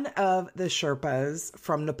 One of the Sherpas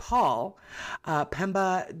from Nepal,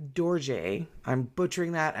 Pemba Dorje, I'm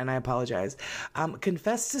butchering that and I apologize,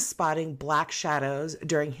 confessed to spotting black shadows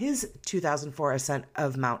during his 2004 ascent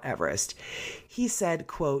of Mount Everest. He said,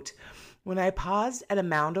 quote, "When I paused at a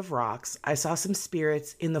mound of rocks, I saw some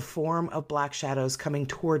spirits in the form of black shadows coming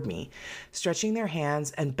toward me, stretching their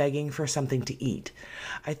hands and begging for something to eat.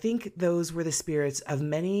 I think those were the spirits of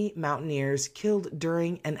many mountaineers killed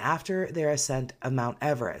during and after their ascent of Mount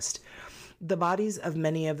Everest. The bodies of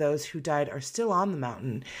many of those who died are still on the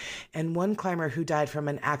mountain, and one climber who died from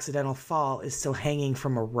an accidental fall is still hanging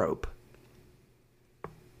from a rope."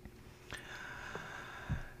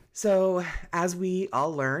 So, as we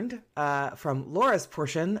all learned from Laura's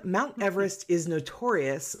portion, Mount Everest is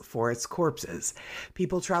notorious for its corpses.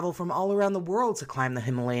 People travel from all around the world to climb the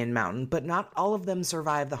Himalayan mountain, but not all of them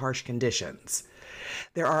survive the harsh conditions.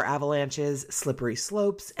 There are avalanches, slippery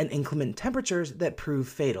slopes, and inclement temperatures that prove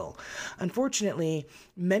fatal. Unfortunately,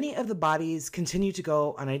 many of the bodies continue to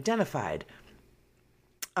go unidentified.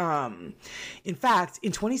 In fact,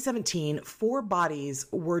 in 2017, 4 bodies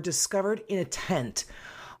were discovered in a tent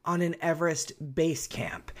on an Everest base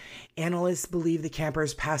camp. Analysts believe the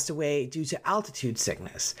campers passed away due to altitude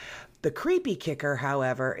sickness. The creepy kicker,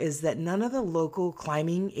 however, is that none of the local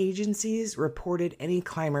climbing agencies reported any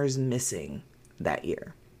climbers missing that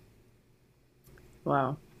year.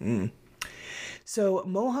 Wow. So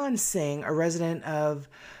Mohan Singh, a resident of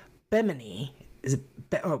Bemni,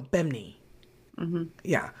 Bemni? Mm-hmm.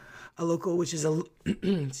 Yeah. A local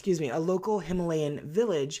Himalayan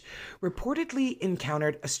village, reportedly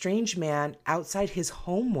encountered a strange man outside his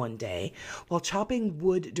home one day while chopping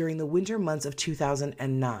wood during the winter months of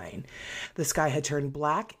 2009. The sky had turned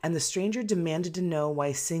black, and the stranger demanded to know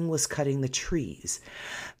why Singh was cutting the trees.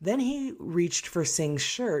 Then he reached for Singh's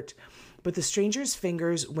shirt, but the stranger's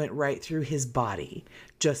fingers went right through his body,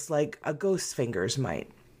 just like a ghost's fingers might.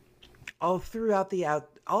 All throughout the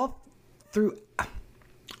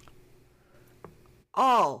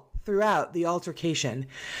altercation,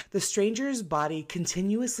 the stranger's body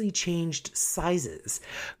continuously changed sizes,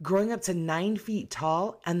 growing up to 9 feet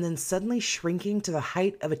tall and then suddenly shrinking to the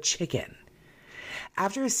height of a chicken.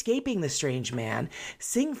 After escaping the strange man,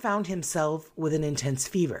 Singh found himself with an intense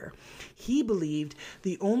fever. He believed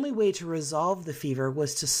the only way to resolve the fever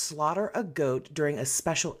was to slaughter a goat during a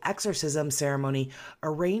special exorcism ceremony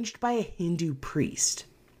arranged by a Hindu priest.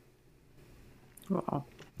 Wow.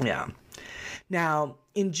 Yeah. Now,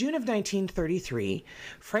 in June of 1933,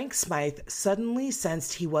 Frank Smythe suddenly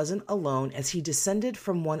sensed he wasn't alone as he descended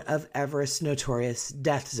from one of Everest's notorious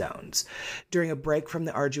death zones. During a break from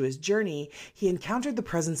the arduous journey, he encountered the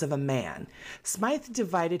presence of a man. Smythe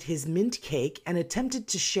divided his mint cake and attempted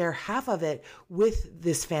to share half of it with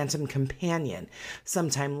this phantom companion.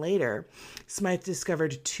 Sometime later, Smythe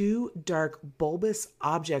discovered two dark, bulbous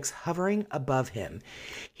objects hovering above him.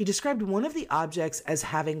 He described one of the objects as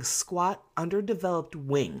having squat, underdeveloped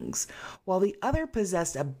wings, while the other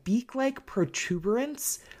possessed a beak-like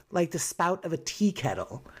protuberance like the spout of a tea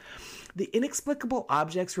kettle. The inexplicable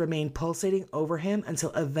objects remained pulsating over him until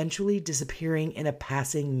eventually disappearing in a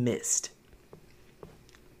passing mist.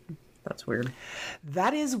 That's weird.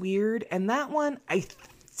 That is weird, and that one I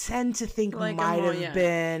tend to think Like might have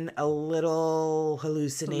been a little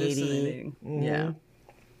hallucinating. Mm-hmm. Yeah.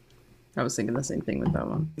 I was thinking the same thing with that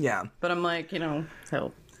one. Yeah. But I'm like,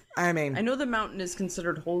 hell. I mean, I know the mountain is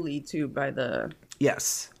considered holy too by the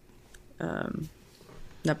yes.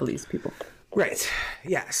 Nepalese people. Right.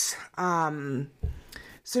 Yes.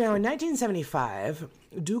 So now in 1975,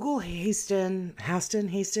 Dougal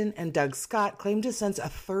Haston, and Doug Scott claimed to sense a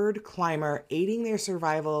third climber aiding their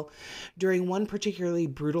survival during one particularly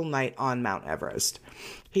brutal night on Mount Everest.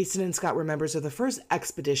 Haston and Scott were members of the first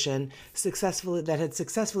expedition that had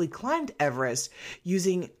successfully climbed Everest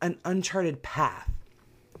using an uncharted path.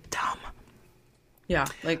 Dumb. Yeah,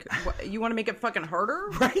 like, you want to make it fucking harder?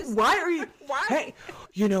 Right? Why are you... Why? Hey,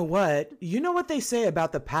 you know what? You know what they say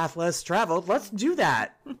about the path less traveled? Let's do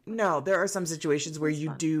that. No, there are some situations where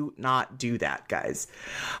you do not do that, guys.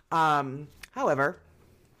 However,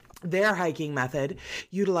 their hiking method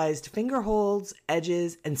utilized finger holds,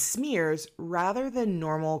 edges, and smears rather than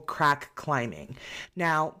normal crack climbing.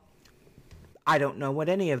 Now, I don't know what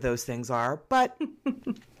any of those things are, but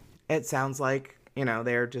it sounds like,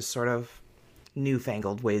 they're just sort of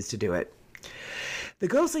newfangled ways to do it. The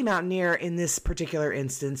ghostly mountaineer in this particular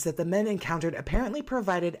instance that the men encountered apparently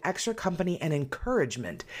provided extra company and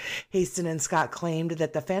encouragement. Haston and Scott claimed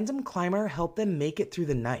that the phantom climber helped them make it through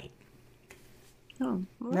the night. Oh,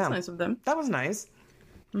 well, that's nice of them. That was nice.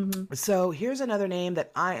 Mm-hmm. So here's another name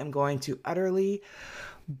that I am going to utterly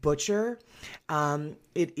butcher.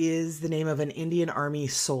 It is the name of an Indian Army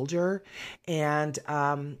soldier, and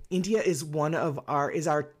India is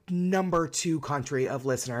our number 2 country of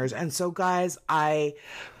listeners. And so, guys, I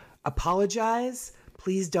apologize.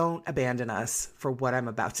 Please don't abandon us for what I'm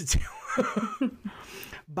about to do.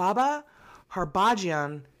 Baba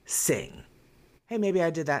Harbhajan Singh. Hey, maybe I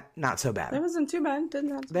did that not so bad. That wasn't too bad.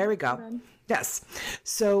 There we go. Yes.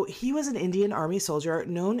 So he was an Indian Army soldier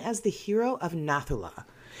known as the Hero of Nathula.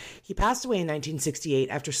 He passed away in 1968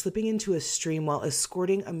 after slipping into a stream while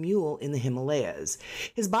escorting a mule in the Himalayas.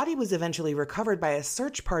 His body was eventually recovered by a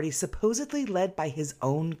search party supposedly led by his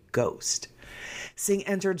own ghost. Singh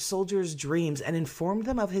entered soldiers' dreams and informed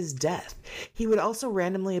them of his death. He would also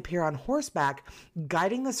randomly appear on horseback,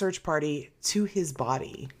 guiding the search party to his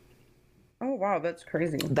body. Oh, wow, that's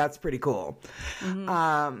crazy. That's pretty cool.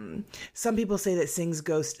 Mm-hmm. Some people say that Singh's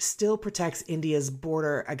ghost still protects India's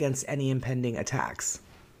border against any impending attacks.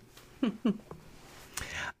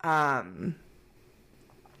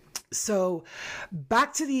 So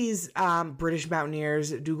back to these British mountaineers,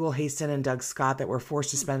 Dougal Haston and Doug Scott, that were forced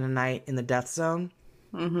to spend the night in the death zone.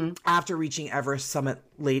 Mm-hmm. After reaching Everest summit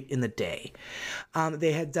late in the day.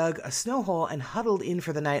 They had dug a snow hole and huddled in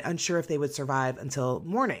for the night, unsure if they would survive until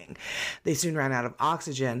morning. They soon ran out of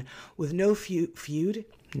oxygen. With no food,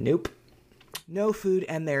 no food,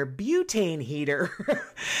 and their butane heater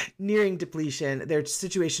nearing depletion, their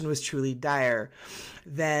situation was truly dire.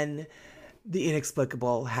 Then the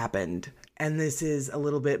inexplicable happened. And this is a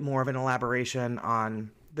little bit more of an elaboration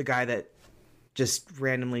on the guy that just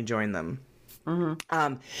randomly joined them.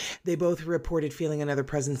 Mm-hmm. They both reported feeling another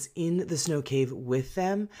presence in the snow cave with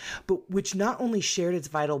them, but which not only shared its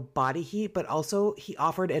vital body heat, but also he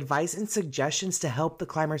offered advice and suggestions to help the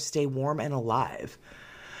climbers stay warm and alive.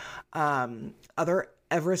 Other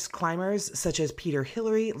Everest climbers, such as Peter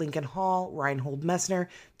Hillary, Lincoln Hall, Reinhold Messner,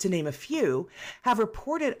 to name a few, have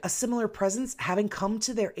reported a similar presence having come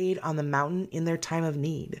to their aid on the mountain in their time of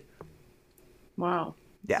need. Wow.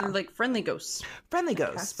 Yeah. They're like friendly ghosts. Friendly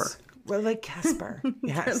ghosts. Casper. Well, like Casper.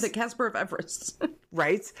 Yes. The Casper of Everest.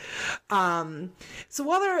 Right. So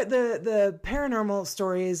while the paranormal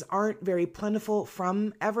stories aren't very plentiful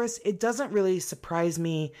from Everest, it doesn't really surprise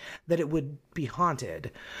me that it would be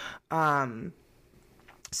haunted.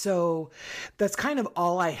 So that's kind of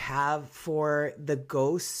all I have for the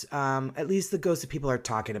ghosts, at least the ghosts that people are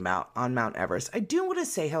talking about on Mount Everest. I do want to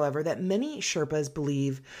say, however, that many Sherpas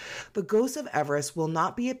believe the ghosts of Everest will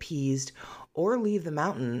not be appeased or leave the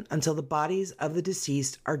mountain until the bodies of the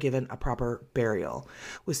deceased are given a proper burial.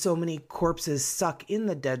 With so many corpses stuck in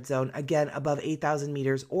the dead zone, again above 8,000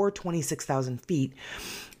 meters or 26,000 feet,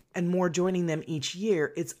 and more joining them each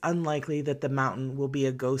year, it's unlikely that the mountain will be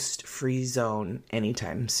a ghost-free zone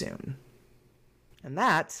anytime soon. And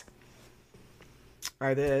that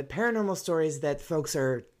are the paranormal stories that folks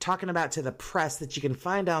are talking about to the press that you can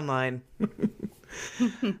find online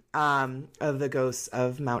of the ghosts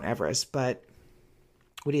of Mount Everest. But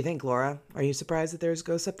what do you think, Laura? Are you surprised that there's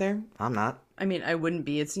ghosts up there? I'm not. I mean, I wouldn't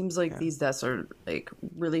be. It seems like these deaths are like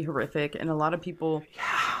really horrific, and a lot of people,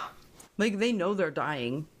 like, they know they're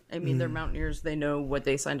dying. I mean, they're mountaineers. They know what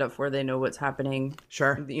they signed up for. They know what's happening.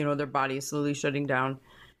 Sure. You know, their body's slowly shutting down.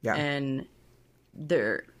 Yeah. And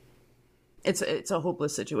it's a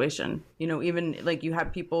hopeless situation. You know, even like you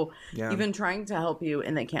have people even trying to help you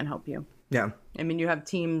and they can't help you. Yeah. I mean, you have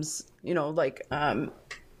teams, you know, like the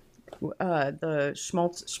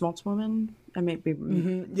Schmaltz woman. I may be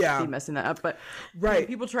messing that up, but right. You know,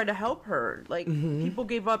 people tried to help her. Like people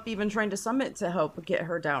gave up even trying to summit to help get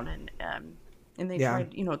her down, and they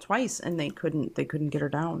tried, you know, twice, and they couldn't get her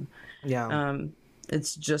down. Yeah.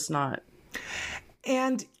 It's just not.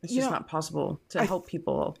 And it's just not possible to help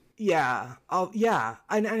people. Yeah.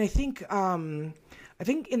 And I think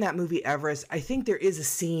in that movie Everest, I think there is a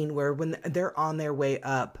scene where when they're on their way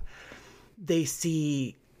up, they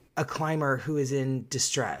see a climber who is in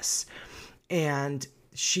distress, and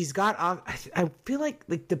she's got, I feel like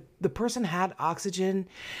the person had oxygen,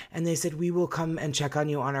 and they said, we will come and check on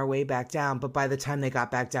you on our way back down. But by the time they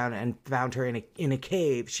got back down and found her in a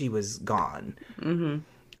cave, she was gone.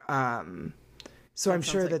 Mm-hmm. So that I'm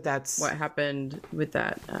sure like that's what happened with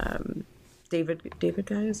that David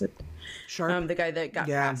guy. Is it Sharp? The guy that got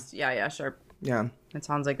passed. Yeah, Sharp. Yeah. It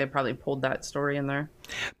sounds like they probably pulled that story in there.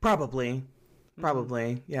 Probably,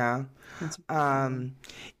 yeah.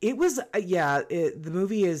 It was, the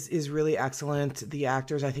movie is really excellent. The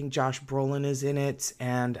actors, I think Josh Brolin is in it,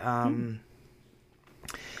 and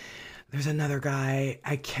there's another guy,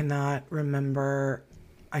 I can't remember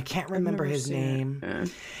his name.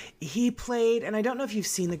 He played, and I don't know if you've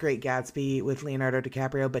seen The Great Gatsby with Leonardo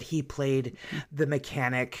DiCaprio, but he played the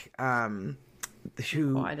mechanic, who...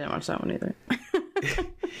 Oh, I didn't watch that one either.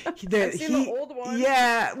 I've seen the old one.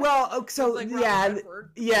 Yeah, well, so like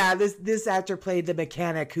this actor played the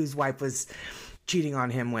mechanic whose wife was cheating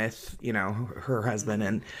on him with, you know, her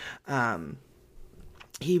husband, and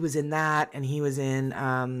he was in that, and he was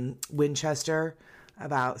in Winchester,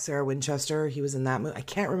 about Sarah Winchester. He was in that movie. I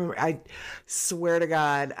can't remember. I swear to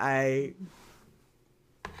God,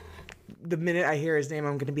 the minute I hear his name,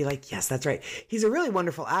 I'm going to be like, yes, that's right. He's a really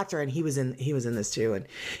wonderful actor, and he was in this too. And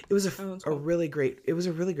it was a really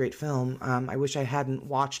great film. I wish I hadn't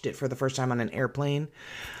watched it for the first time on an airplane.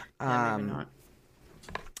 Maybe not.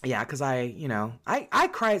 Yeah, because I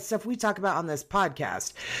cry at stuff we talk about on this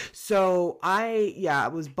podcast. So I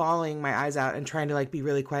was bawling my eyes out and trying to like be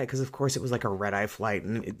really quiet because of course it was like a red-eye flight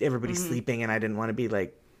and everybody's sleeping and I didn't want to be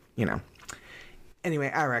like, you know.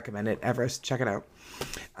 Anyway, I recommend it. Everest, check it out.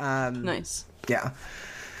 Nice. Yeah.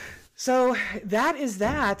 So that is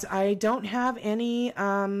that. I don't have any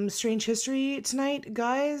strange history tonight,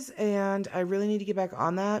 guys, and I really need to get back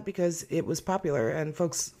on that because it was popular and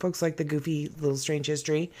folks like the goofy little strange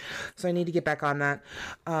history. So I need to get back on that.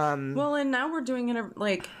 Well, and now we're doing it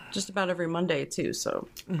like just about every Monday too. So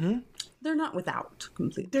they're not without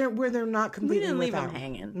completely. They're not completely. We didn't leave without. them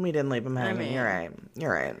hanging. We didn't leave them hanging. I mean,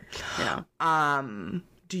 You're right. Yeah.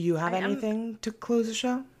 Do you have anything to close the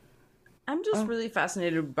show? I'm just really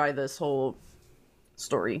fascinated by this whole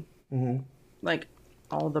story. Mm-hmm. Like,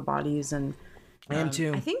 all the bodies and... I am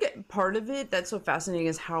too. I think part of it that's so fascinating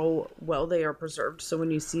is how well they are preserved. So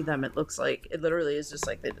when you see them, it looks like... It literally is just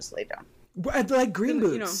like they just lay down. Like green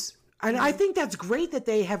boots. You know, and I think that's great that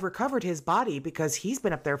they have recovered his body because he's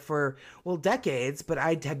been up there for, decades. But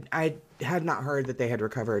I had not heard that they had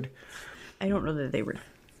recovered. I don't know that they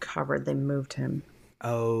recovered. They moved him.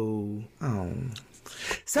 Oh.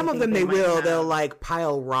 Some of them they will. They'll like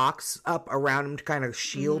pile rocks up around them to kind of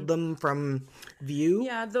shield them from view.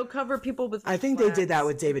 Yeah, they'll cover people with. I think they did that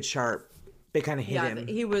with David Sharp. They kind of hid him.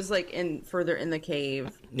 He was like further in the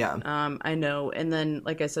cave. Yeah. I know. And then,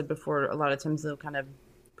 like I said before, a lot of times they'll kind of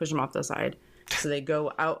push him off the side. So they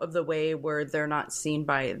go out of the way where they're not seen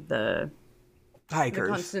by the hikers.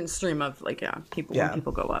 The constant stream of people when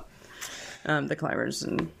people go up. The climbers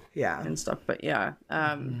and stuff. But yeah.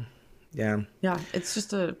 It's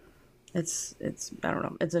just it's I don't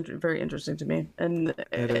know. It's very interesting to me. And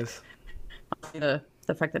it is. The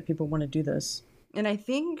fact that people want to do this. And I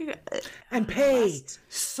think... And pay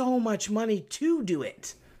so much money to do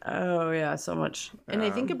it. Oh, yeah, so much. And I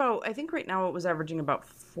think right now it was averaging about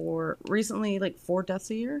 4 deaths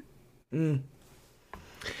a year.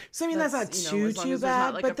 So, I mean, that's not too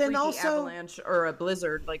bad. Not, but then also... avalanche or a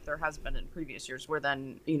blizzard like there has been in previous years where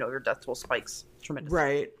then, your death toll spikes tremendously.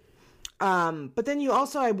 Right. But then you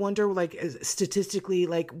also, I wonder, like, statistically,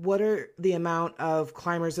 like, what are the amount of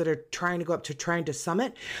climbers that are trying to go up to trying to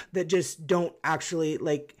summit that just don't actually,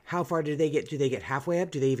 like, how far do they get? Do they get halfway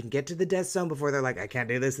up? Do they even get to the death zone before they're like, I can't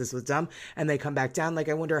do this, this was dumb, and they come back down? Like,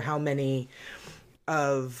 I wonder how many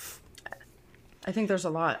of... I think there's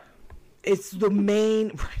a lot. It's the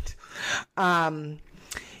main... Right.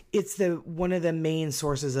 It's one of the main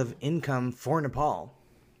sources of income for Nepal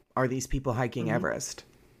are these people hiking Everest.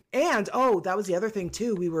 And, that was the other thing,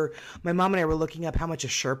 too. My mom and I were looking up how much a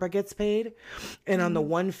Sherpa gets paid. And on the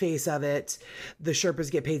one face of it, the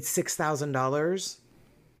Sherpas get paid $6,000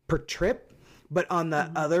 per trip. But on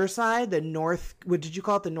the other side, the north, what did you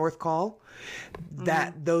call it? The North Call?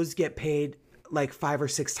 Those get paid like 5 or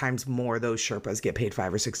 6 times more. Those Sherpas get paid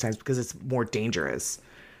 5 or 6 times because it's more dangerous.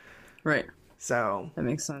 Right. So. That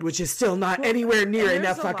makes sense. Which is still not anywhere near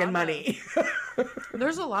enough fucking money.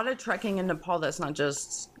 There's a lot of trekking in Nepal that's not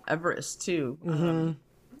just Everest, too.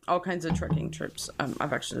 All kinds of trekking trips.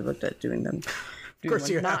 I've actually looked at doing them. Of course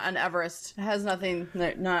you have. Not on Everest. It has nothing,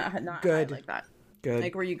 not good high like that. Good.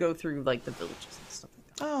 Like where you go through like the villages and stuff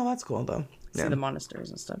like that. Oh, that's cool, though. See the monasteries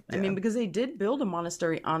and stuff. I mean, because they did build a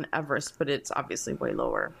monastery on Everest, but it's obviously way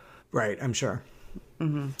lower. Right, I'm sure.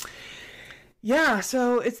 Yeah,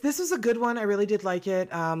 so this was a good one. I really did like it.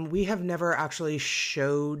 We have never actually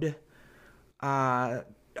showed a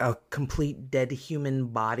complete dead human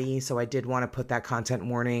body, so I did want to put that content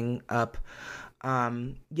warning up.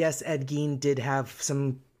 Yes, Ed Gein did have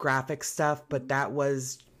some graphic stuff, but that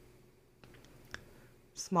was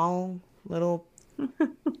small, little...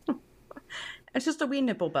 It's just a wee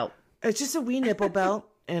nipple belt. It's just a wee nipple belt,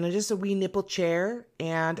 and just a wee nipple chair,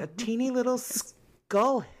 and a teeny little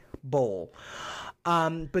skull bowl.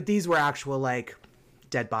 But these were actual, like,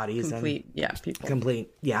 dead bodies. Complete, people.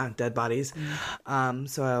 Complete, dead bodies.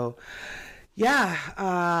 So,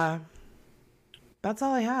 yeah, that's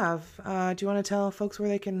all I have. Do you want to tell folks where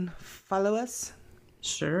they can follow us?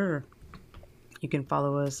 Sure. You can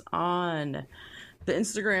follow us on the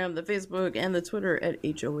Instagram, the Facebook, and the Twitter at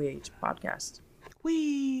HOAH Podcast.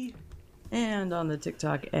 Wee! And on the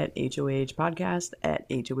TikTok at HOAH Podcast, at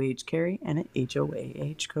HOAH Carrie, and at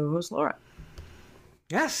HOAH co-host Laura.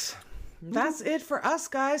 Yes. That's it for us,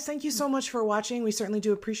 guys. Thank you so much for watching. We certainly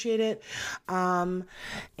do appreciate it. And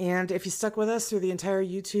if you stuck with us through the entire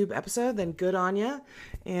YouTube episode, then good on you.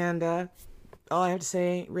 And all I have to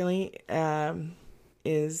say, really,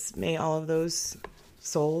 is may all of those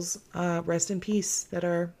souls rest in peace that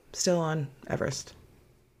are still on Everest.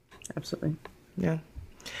 Absolutely. Yeah.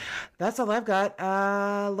 That's all I've got.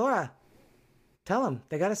 Laura, tell them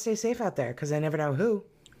they got to stay safe out there because they never know who.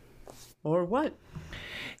 Or what?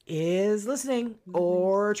 Is listening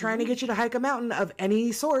or trying to get you to hike a mountain of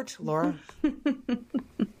any sort, Laura.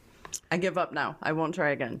 I give up now. I won't try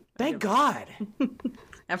again. Thank God.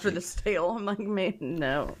 After this tale, I'm like, maybe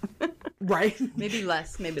no. Right? Maybe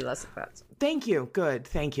less of that. Thank you. Good.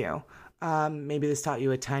 Thank you. Maybe this taught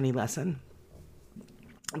you a tiny lesson.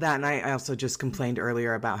 That, and I also just complained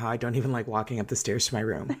earlier about how I don't even like walking up the stairs to my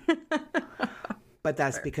room. But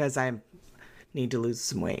that's because I need to lose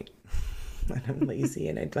some weight. And I'm lazy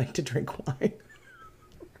and I'd like to drink wine.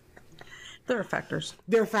 There are factors.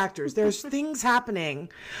 There are factors. There's things happening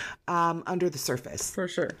under the surface. For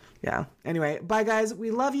sure. Yeah. Anyway, bye, guys.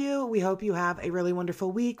 We love you. We hope you have a really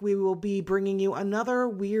wonderful week. We will be bringing you another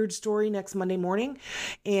weird story next Monday morning.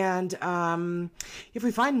 And if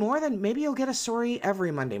we find more, then maybe you'll get a story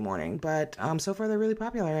every Monday morning. But so far, they're really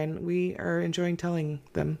popular, and we are enjoying telling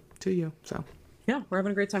them to you. So... yeah, we're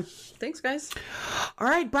having a great time. Thanks, guys. All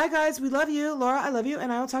right. Bye, guys. We love you. Laura, I love you.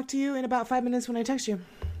 And I will talk to you in about 5 minutes when I text you.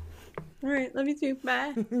 All right. Love you too.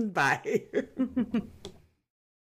 Bye. Bye.